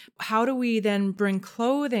 But how do we then bring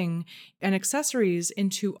clothing and accessories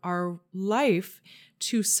into our life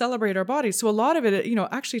to celebrate our bodies? So a lot of it, you know,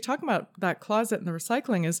 actually talking about that closet and the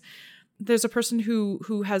recycling is, there's a person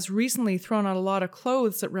who has recently thrown out a lot of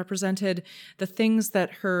clothes that represented the things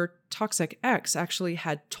that her toxic ex actually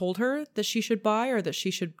had told her that she should buy or that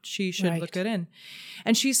she should look good in.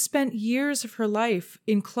 And she's spent years of her life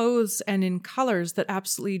in clothes and in colors that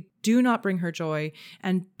absolutely do not bring her joy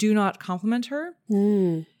and do not compliment her.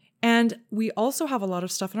 And we also have a lot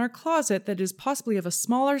of stuff in our closet that is possibly of a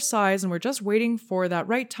smaller size, and we're just waiting for that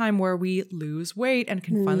right time where we lose weight and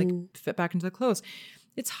can finally fit back into the clothes.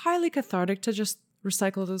 It's highly cathartic to just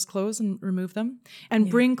recycle those clothes and remove them and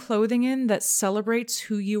bring clothing in that celebrates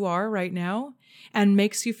who you are right now and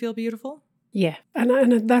makes you feel beautiful. Yeah,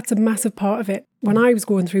 and that's a massive part of it. When I was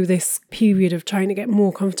going through this period of trying to get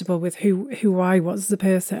more comfortable with who I was as a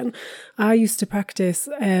person, I used to practice,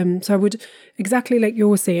 so I would, exactly like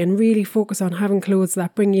you're saying, really focus on having clothes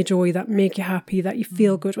that bring you joy, that make you happy, that you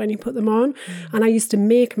feel good when you put them on. And I used to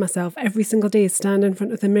make myself every single day stand in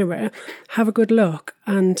front of the mirror, have a good look,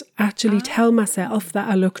 and actually tell myself that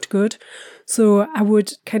I looked good. So I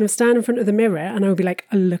would kind of stand in front of the mirror and I would be like,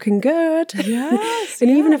 I'm looking good. Yes. And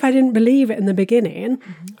even if I didn't believe it in the beginning,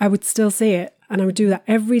 I would still say it. And I would do that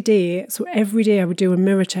every day. So every day I would do a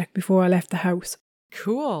mirror check before I left the house.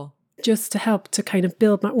 Cool. Just to help to kind of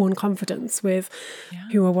build my own confidence with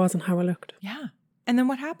who I was and how I looked. Yeah. And then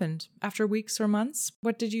what happened? After weeks or months,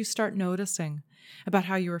 what did you start noticing about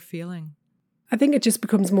how you were feeling? I think it just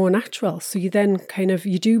becomes more natural. So you then kind of,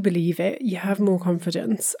 you do believe it, you have more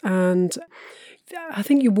confidence, and I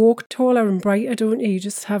think you walk taller and brighter, don't you? You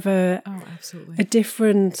just have absolutely. a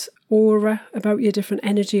different aura about you, different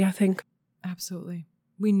energy, I think. Absolutely.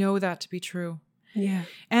 We know that to be true. Yeah.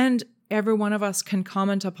 And every one of us can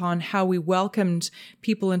comment upon how we welcomed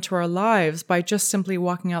people into our lives by just simply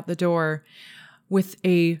walking out the door with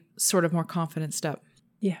a sort of more confident step.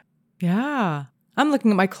 Yeah. Yeah. I'm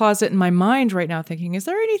looking at my closet in my mind right now thinking, is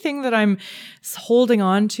there anything that I'm holding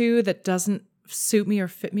on to that doesn't suit me or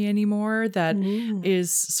fit me anymore, that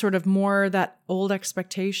is sort of more that old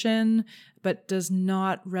expectation, but does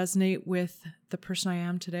not resonate with the person I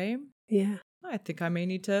am today? Yeah. I think I may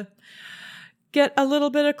need to get a little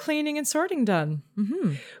bit of cleaning and sorting done.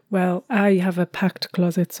 Well, I have a packed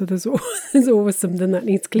closet, so there's always something that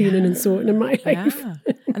needs cleaning and sorting in my life. Yeah.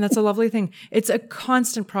 And that's a lovely thing. It's a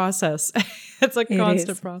constant process. It's a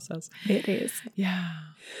constant process. It is. Yeah.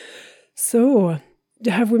 So,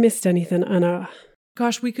 have we missed anything, Anna?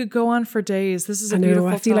 Gosh, we could go on for days. This is a beautiful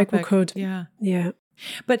topic. I feel like we could. Yeah. Yeah.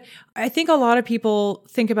 But I think a lot of people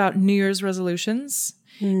think about New Year's resolutions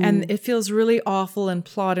and it feels really awful and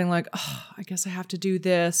plodding, like, oh, I guess I have to do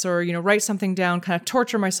this, or, write something down, kind of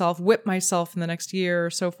torture myself, whip myself in the next year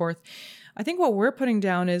or so forth. I think what we're putting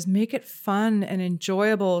down is make it fun and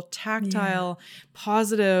enjoyable, tactile,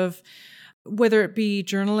 positive, whether it be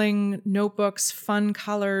journaling, notebooks, fun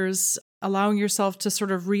colors, allowing yourself to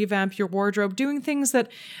sort of revamp your wardrobe, doing things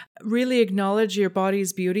that really acknowledge your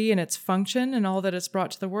body's beauty and its function and all that it's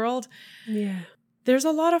brought to the world. Yeah. There's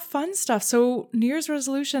a lot of fun stuff. So New Year's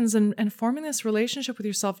resolutions and forming this relationship with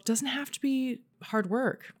yourself doesn't have to be hard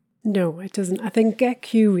work. No, it doesn't. I think get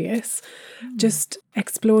curious, just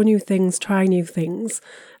explore new things, try new things,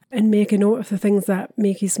 and make a note of the things that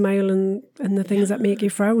make you smile and the things that make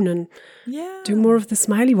you frown, and do more of the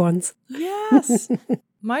smiley ones. Yes.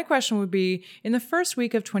 My question would be, in the first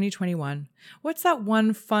week of 2021, what's that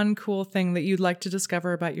one fun, cool thing that you'd like to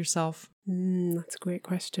discover about yourself? That's a great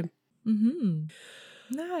question.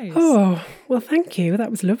 Nice. Oh, well, thank you. That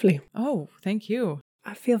was lovely. Oh, thank you.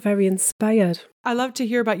 I feel very inspired. I love to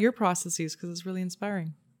hear about your processes because it's really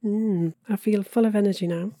inspiring. I feel full of energy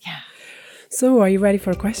now. Yeah. So, are you ready for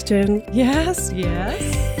a question? Yes.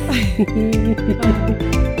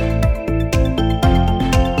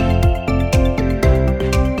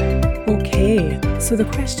 Okay, so the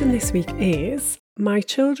question this week is, my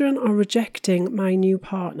children are rejecting my new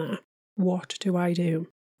partner. What do I do?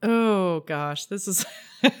 Oh, gosh, this is...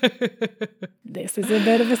 This is a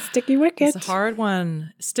bit of a sticky wicket. It's a hard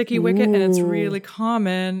one. Sticky wicket, and it's really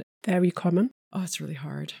common. Very common. Oh, it's really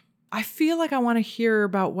hard. I feel like I want to hear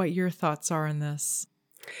about what your thoughts are in this.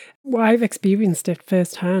 Well, I've experienced it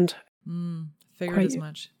firsthand. Figured as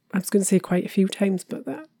much. I was going to say quite a few times, but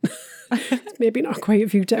that maybe not quite a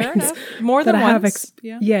few times. Fair enough. More than once.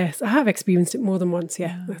 Yes, I have experienced it more than once.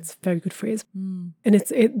 Yeah, that's a very good phrase. And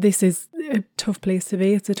this is a tough place to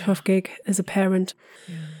be. It's a tough gig as a parent.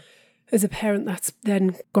 Yeah. As a parent that's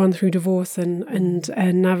then gone through divorce and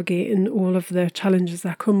navigating all of the challenges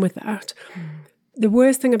that come with that. The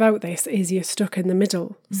worst thing about this is you're stuck in the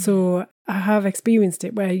middle. So I have experienced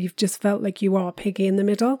it where you've just felt like you are piggy in the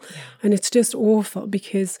middle. And it's just awful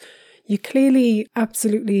because you clearly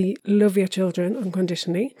absolutely love your children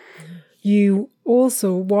unconditionally. You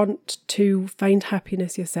also want to find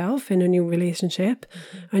happiness yourself in a new relationship.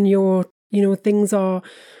 And things are,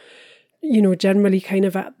 generally kind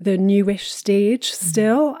of at the newish stage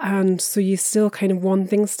still. And so you still kind of want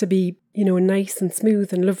things to be, nice and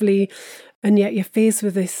smooth and lovely. And yet you're faced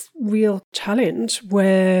with this real challenge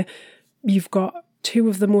where you've got two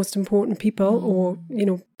of the most important people, or,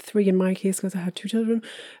 three in my case because I had two children,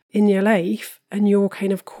 in your life, and you're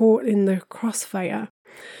kind of caught in the crossfire.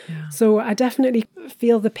 Yeah. So I definitely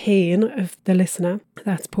feel the pain of the listener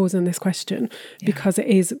that's posing this question because it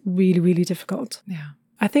is really, really difficult. Yeah.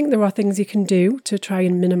 I think there are things you can do to try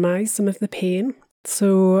and minimise some of the pain.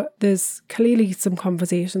 So there's clearly some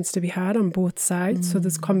conversations to be had on both sides. So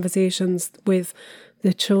there's conversations with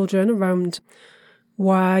the children around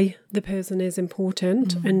why the person is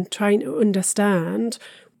important and trying to understand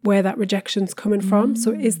where that rejection's coming from.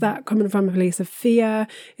 So is that coming from a place of fear?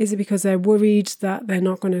 Is it because they're worried that they're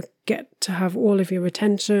not going to get to have all of your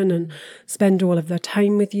attention and spend all of their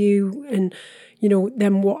time with you? And,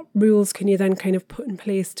 then what rules can you then kind of put in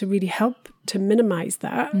place to really help to minimise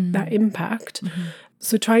that impact?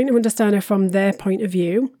 So trying to understand it from their point of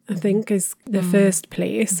view, I think, is the first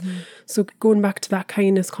place. So going back to that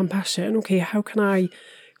kindness, compassion, okay, how can I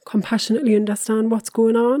compassionately understand what's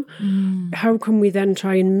going on? How can we then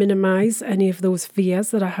try and minimise any of those fears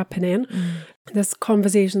that are happening? There's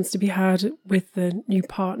conversations to be had with the new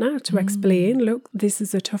partner to explain, look, this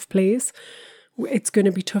is a tough place. It's going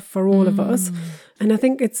to be tough for all of us. And I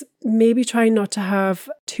think it's maybe trying not to have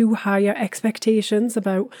too higher expectations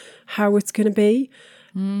about how it's going to be.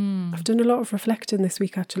 I've done a lot of reflecting this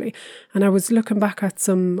week, actually. And I was looking back at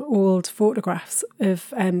some old photographs of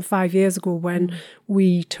 5 years ago when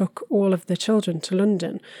we took all of the children to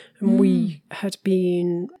London. And we had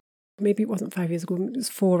been maybe it wasn't 5 years ago, it was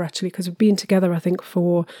 4 actually, because we've been together, I think,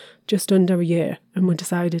 for just under a year, and we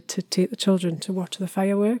decided to take the children to watch the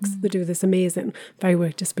fireworks. They do this amazing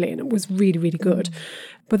firework display, and it was really, really good.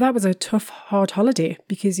 But that was a tough, hard holiday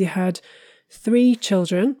because you had 3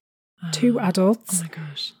 children, 2 adults. Oh my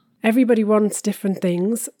gosh. Everybody wants different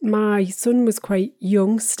things. My son was quite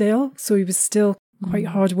young still, so he was still quite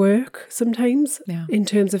hard work sometimes in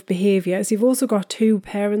terms of behaviour. So you've also got 2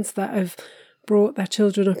 parents that have brought their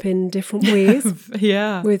children up in different ways,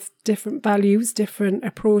 with different values, different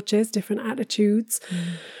approaches, different attitudes,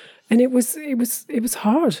 and it was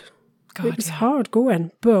hard. It was hard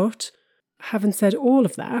going. But having said all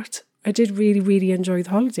of that, I did really, really enjoy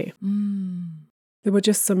the holiday. There were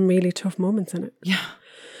just some really tough moments in it. Yeah.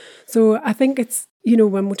 So I think it's,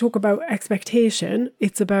 when we talk about expectation,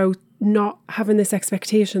 it's about not having this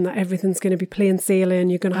expectation that everything's going to be plain sailing,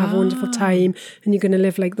 you're going to have a wonderful time and you're going to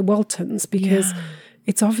live like the Waltons, because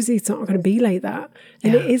it's not going to be like that.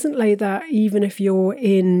 And it isn't like that even if you're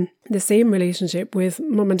in the same relationship with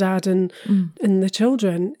mum and dad and the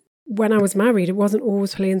children. When I was married, it wasn't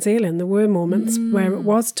always plain sailing. There were moments where it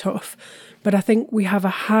was tough. But I think we have a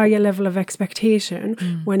higher level of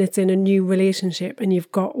expectation when it's in a new relationship and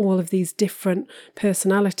you've got all of these different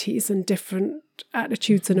personalities and different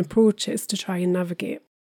attitudes and approaches to try and navigate.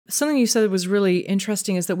 Something you said was really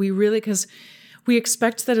interesting is that because we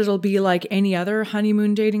expect that it'll be like any other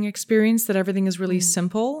honeymoon dating experience, that everything is really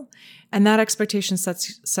simple. And that expectation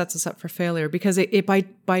sets us up for failure, because it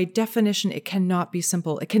by definition, it cannot be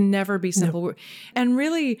simple. It can never be simple. No. And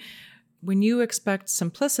really, when you expect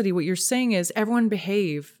simplicity, what you're saying is everyone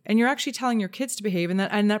behave, and you're actually telling your kids to behave.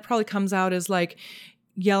 And that probably comes out as like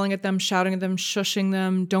yelling at them, shouting at them, shushing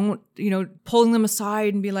them, pulling them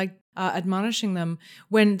aside and be like admonishing them,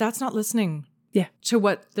 when that's not listening to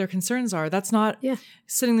what their concerns are. That's not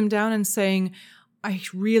sitting them down and saying, I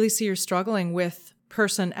really see you're struggling with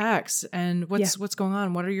person X, and what's going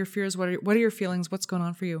on? What are your fears? What are your feelings? What's going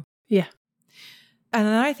on for you? Yeah. And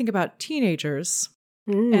then I think about teenagers.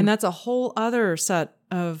 And that's a whole other set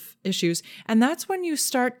of issues. And that's when you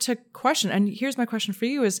start to question. And here's my question for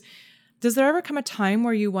you is, does there ever come a time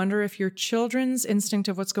where you wonder if your children's instinct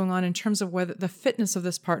of what's going on in terms of whether the fitness of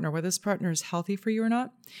this partner, whether this partner is healthy for you or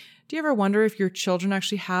not? Do you ever wonder if your children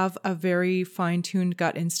actually have a very fine-tuned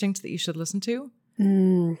gut instinct that you should listen to?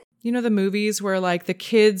 You know, the movies where like the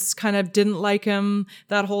kids kind of didn't like him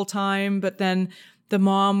that whole time, but then the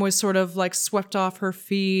mom was sort of like swept off her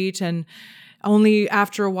feet, and only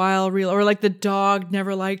after a while or like the dog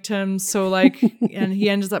never liked him. So like, and he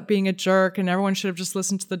ends up being a jerk, and everyone should have just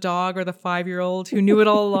listened to the dog or the 5-year-old who knew it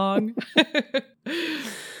all along.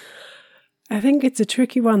 I think it's a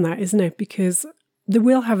tricky one, that, isn't it? Because they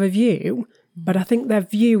will have a view, but I think their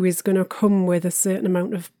view is going to come with a certain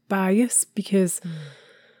amount of bias, because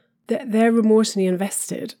they're emotionally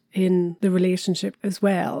invested in the relationship as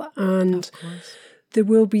well. And there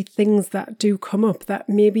will be things that do come up that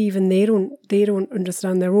maybe even they don't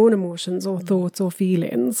understand their own emotions or thoughts or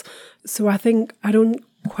feelings. So I don't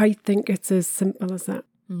quite think it's as simple as that.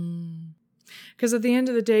 Because at the end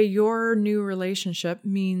of the day, your new relationship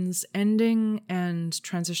means ending and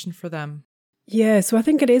transition for them. Yeah, so I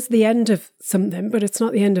think it is the end of something, but it's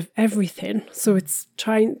not the end of everything. So it's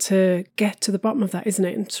trying to get to the bottom of that, isn't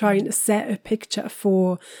it? And trying to set a picture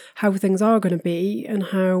for how things are going to be and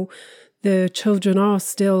how the children are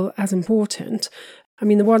still as important. I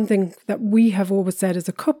mean, the one thing that we have always said as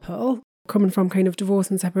a couple, coming from kind of divorce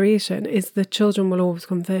and separation, is the children will always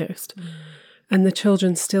come first. And the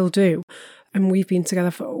children still do. And we've been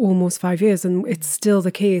together for almost 5 years, and it's still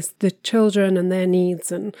the case. The children and their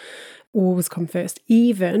needs and always come first,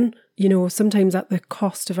 even, sometimes at the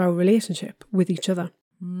cost of our relationship with each other.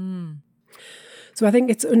 So I think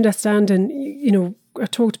it's understanding, I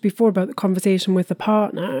talked before about the conversation with the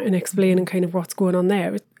partner and explaining kind of what's going on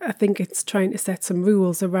there. I think it's trying to set some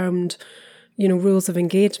rules around, rules of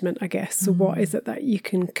engagement, I guess. So what is it that you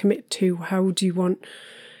can commit to? How do you want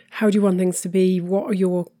things to be? What are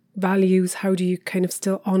your values? How do you kind of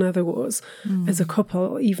still honour those as a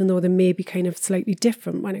couple, even though they may be kind of slightly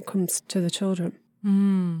different when it comes to the children?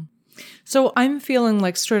 So I'm feeling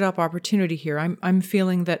like straight up opportunity here. I'm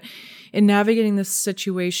feeling that in navigating this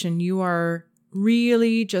situation, you are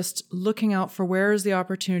really just looking out for where is the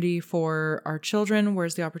opportunity for our children,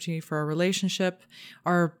 where's the opportunity for our relationship,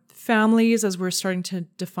 our families as we're starting to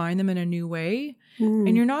define them in a new way.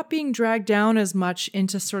 And you're not being dragged down as much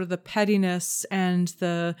into sort of the pettiness and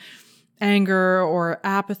the anger or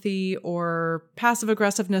apathy or passive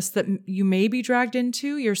aggressiveness that you may be dragged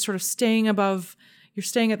into. You're sort of staying at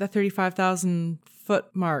the 35,000 foot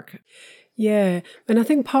mark. Yeah. And I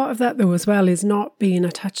think part of that, though, as well, is not being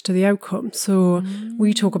attached to the outcome. So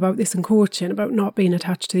we talk about this in coaching, about not being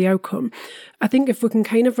attached to the outcome. I think if we can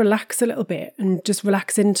kind of relax a little bit and just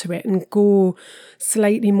relax into it and go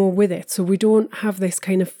slightly more with it, so we don't have this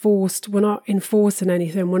kind of forced, we're not enforcing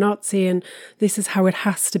anything, we're not saying this is how it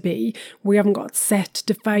has to be. We haven't got set,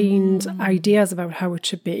 defined ideas about how it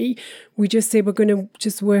should be. We just say we're going to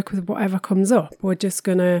just work with whatever comes up. We're just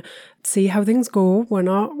going to see how things go.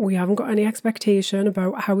 We haven't got any expectation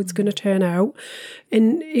about how it's going to turn out.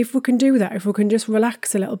 And if we can do that, if we can just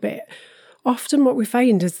relax a little bit, often what we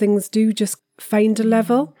find is things do just find a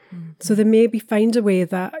level. So they maybe find a way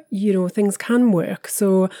that, things can work.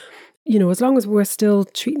 So, as long as we're still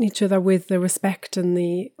treating each other with the respect and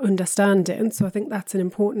the understanding. So I think that's an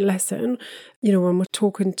important lesson, when we're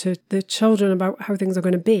talking to the children about how things are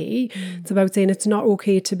going to be. It's about saying it's not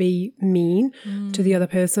okay to be mean to the other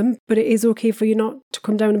person, but it is okay for you not to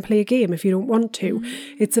come down and play a game if you don't want to.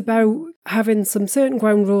 It's about having some certain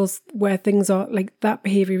ground rules where things are like that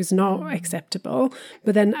behaviour is not acceptable.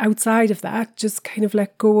 But then outside of that, just kind of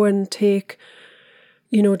let go and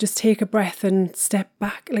just take a breath and step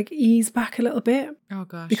back, like ease back a little bit. Oh,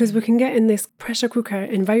 gosh. Because we can get in this pressure cooker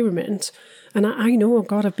environment. And I know,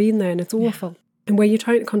 God, I've been there and it's awful. And where you're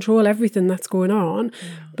trying to control everything that's going on.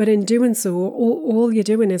 But in doing so, all you're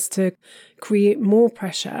doing is to create more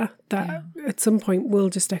pressure that at some point will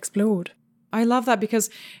just explode. I love that because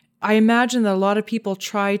I imagine that a lot of people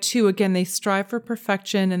try to, again, they strive for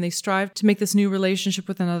perfection and they strive to make this new relationship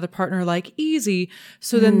with another partner like easy.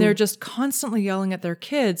 So then they're just constantly yelling at their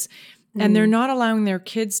kids and they're not allowing their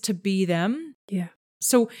kids to be them. Yeah.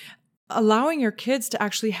 So allowing your kids to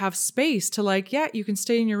actually have space to you can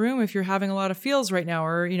stay in your room if you're having a lot of feels right now,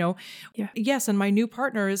 or, yes, and my new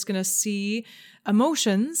partner is going to see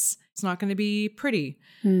emotions. It's not going to be pretty.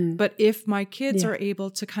 But if my kids are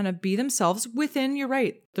able to kind of be themselves within, you're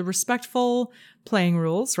right, the respectful playing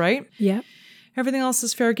rules, right? Yeah. Everything else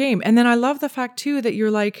is fair game. And then I love the fact too that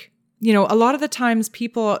you're like, a lot of the times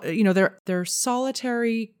people, their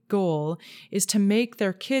solitary goal is to make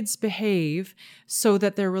their kids behave so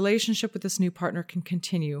that their relationship with this new partner can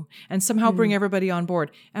continue and somehow bring everybody on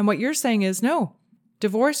board. And what you're saying is, no,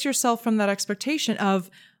 divorce yourself from that expectation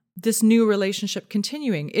of this new relationship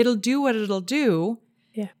continuing. It'll do what it'll do.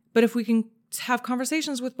 Yeah. But if we can have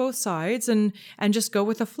conversations with both sides and just go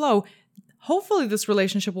with the flow, hopefully this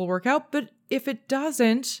relationship will work out. But if it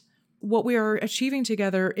doesn't, what we are achieving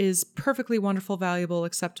together is perfectly wonderful, valuable,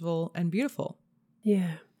 acceptable, and beautiful.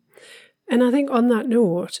 Yeah. And I think on that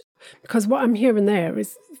note, because what I'm hearing there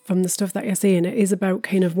is from the stuff that you're saying, it is about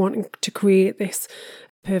kind of wanting to create this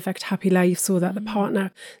perfect happy life so that the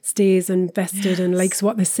partner stays invested and likes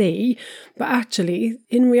what they see. But actually,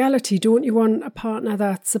 in reality, don't you want a partner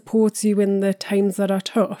that supports you in the times that are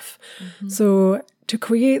tough? So to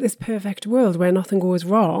create this perfect world where nothing goes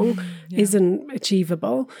wrong isn't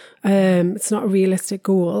achievable. It's not a realistic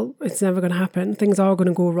goal. It's never going to happen. Things are going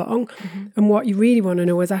to go wrong. And what you really want to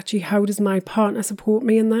know is actually, how does my partner support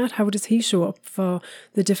me in that? How does he show up for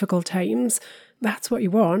the difficult times? That's what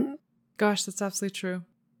you want. Gosh, that's absolutely true.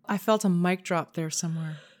 I felt a mic drop there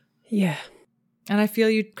somewhere. Yeah. And I feel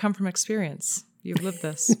you come from experience. You've lived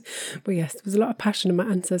this. But yes, there was a lot of passion in my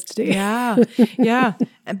answers today. Yeah. Yeah.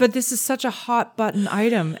 But this is such a hot button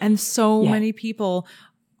item. And so many people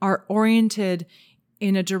are oriented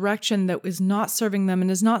in a direction that is not serving them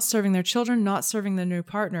and is not serving their children, not serving their new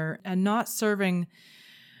partner, and not serving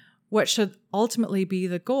what should ultimately be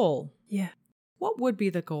the goal. Yeah. What would be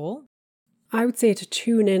the goal? I would say to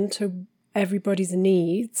tune into everybody's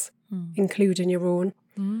needs, including your own.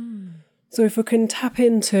 So if we can tap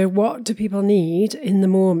into what do people need in the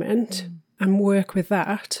moment and work with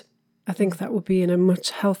that, I think that will be in a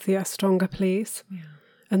much healthier, stronger place. Yeah.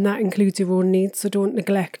 And that includes your own needs. So don't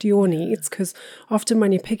neglect your needs, because often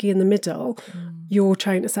when you're picky in the middle, you're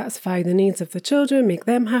trying to satisfy the needs of the children, make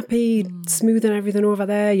them happy, smoothing everything over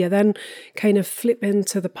there. You then kind of flip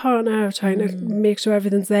into the partner, trying to make sure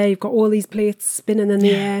everything's there. You've got all these plates spinning in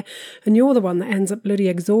the air, and you're the one that ends up bloody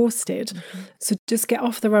exhausted. So just get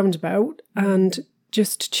off the roundabout and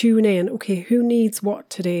just tune in. Okay, who needs what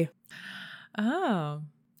today? Oh,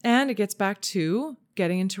 and it gets back to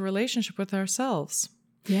getting into a relationship with ourselves.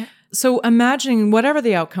 Yeah. So imagining whatever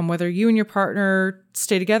the outcome, whether you and your partner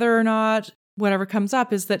stay together or not, whatever comes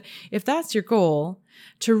up, is that if that's your goal,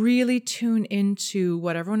 to really tune into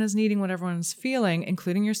what everyone is needing, what everyone's feeling,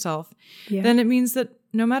 including yourself, then it means that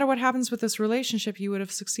no matter what happens with this relationship, you would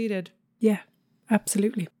have succeeded. Yeah,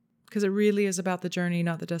 absolutely. Because it really is about the journey,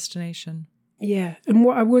 not the destination. Yeah. And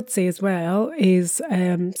what I would say as well is,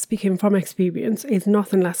 speaking from experience, is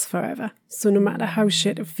nothing lasts forever. So no matter how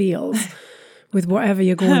shit it feels with whatever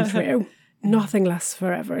you're going through, nothing lasts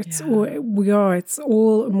forever. It's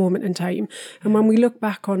all a moment in time. And when we look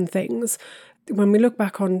back on things, when we look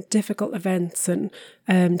back on difficult events and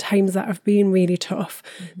times that have been really tough,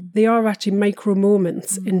 they are actually micro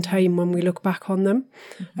moments in time when we look back on them.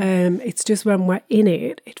 It's just when we're in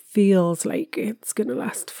it, it feels like it's going to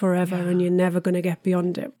last forever and you're never going to get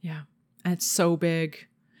beyond it. Yeah. And it's so big.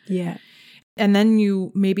 Yeah. And then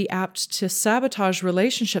you may be apt to sabotage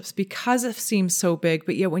relationships because it seems so big.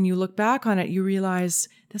 But yet when you look back on it, you realize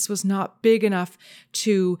this was not big enough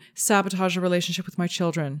to sabotage a relationship with my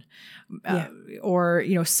children, or,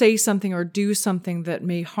 say something or do something that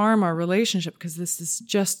may harm our relationship, because this is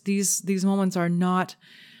just, these moments are not,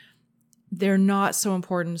 they're not so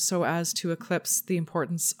important so as to eclipse the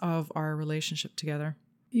importance of our relationship together.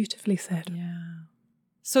 Beautifully said. Yeah.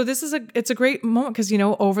 So it's a great moment because,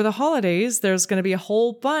 over the holidays, there's going to be a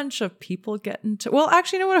whole bunch of people getting to, well,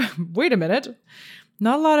 actually, you know what? Wait a minute.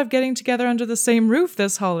 Not a lot of getting together under the same roof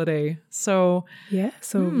this holiday. So yeah,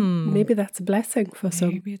 maybe that's a blessing for some.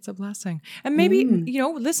 Maybe it's a blessing. And maybe,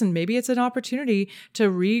 listen, maybe it's an opportunity to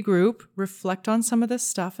regroup, reflect on some of this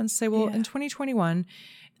stuff and say, well, in 2021,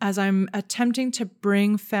 as I'm attempting to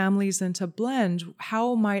bring families into blend,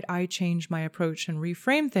 how might I change my approach and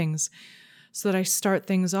reframe things so that I start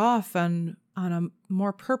things off on a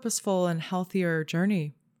more purposeful and healthier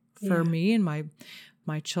journey for me and my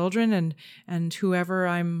children and whoever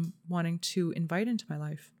I'm wanting to invite into my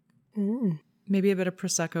life. Maybe a bit of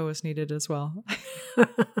Prosecco is needed as well.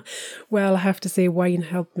 Well, I have to say wine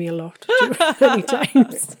helped me a lot many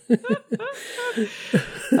times.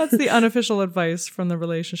 That's the unofficial advice from the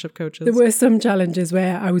relationship coaches. There were some challenges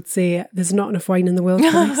where I would say there's not enough wine in the world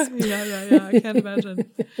for this. Yeah. I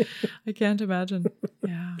can't imagine.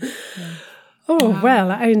 Yeah. Oh,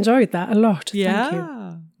 well, I enjoyed that a lot. Thank you.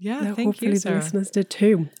 Yeah, thank hopefully you, Sarah. The listeners did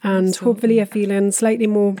too. And hopefully you're feeling slightly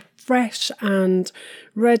more fresh and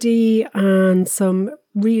ready and some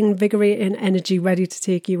reinvigorating energy ready to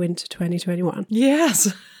take you into 2021.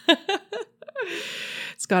 Yes.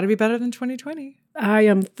 It's got to be better than 2020. I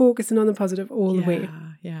am focusing on the positive all the way.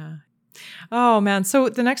 Yeah. Oh, man. So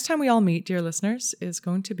the next time we all meet, dear listeners, is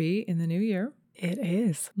going to be in the new year. It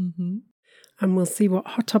is. Mm-hmm. And we'll see what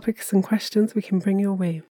hot topics and questions we can bring your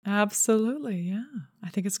way. Absolutely, yeah. I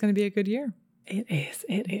think it's going to be a good year. It is.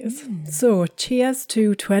 So cheers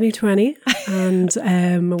to 2020 and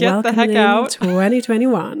welcome the heck out.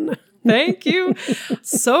 2021. Thank you.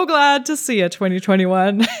 So glad to see you,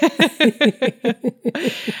 2021.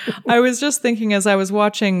 I was just thinking as I was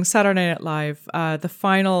watching Saturday Night Live, the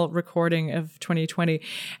final recording of 2020.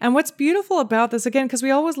 And what's beautiful about this, again, because we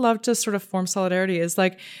always love to sort of form solidarity, is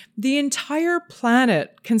like the entire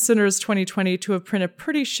planet considers 2020 to have been a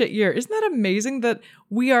pretty shit year. Isn't that amazing that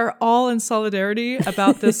we are all in solidarity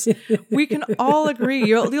about this? We can all agree.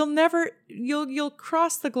 You'll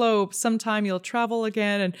cross the globe sometime. You'll travel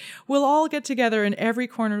again and we'll all get together in every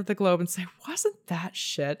corner of the globe and say, wasn't that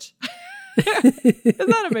shit? Isn't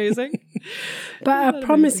that amazing? But I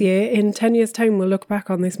promise you, in 10 years' time, we'll look back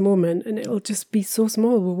on this moment and it'll just be so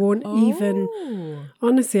small. We won't even,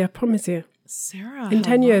 honestly, I promise you. Sarah, in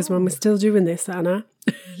 10 years when we're still doing this, Anna.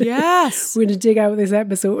 Yes. We're going to dig out this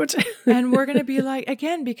episode. And we're going to be like,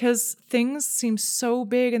 again, because things seem so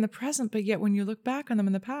big in the present, but yet when you look back on them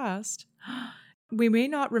in the past, we may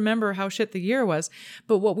not remember how shit the year was,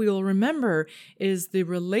 but what we will remember is the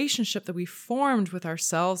relationship that we formed with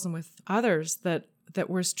ourselves and with others that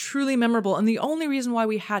was truly memorable. And the only reason why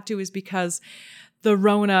we had to is because the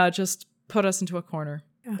Rona just put us into a corner.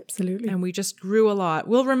 Absolutely. And we just grew a lot.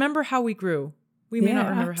 We'll remember how we grew. We may not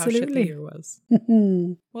remember how shit the year was.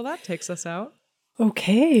 Well, that takes us out.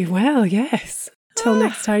 Okay, well, yes. Till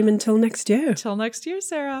next time, until next year. Till next year,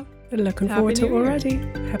 Sarah. Looking forward to it already.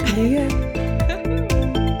 Happy New Year.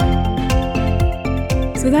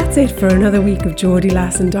 So that's it for another week of Geordie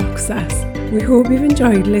Lass and Doc Sass. We hope you've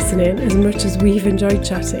enjoyed listening as much as we've enjoyed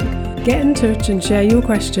chatting. Get in touch and share your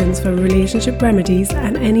questions for relationship remedies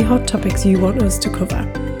and any hot topics you want us to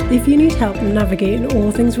cover. If you need help navigating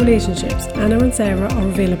all things relationships, Anna and Sarah are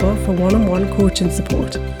available for one-on-one coaching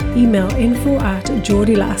support. Email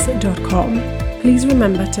info@geordielass.com. Please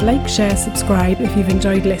remember to like, share, subscribe if you've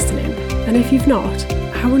enjoyed listening. And if you've not,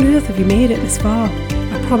 how on earth have you made it this far?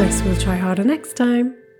 I promise we'll try harder next time.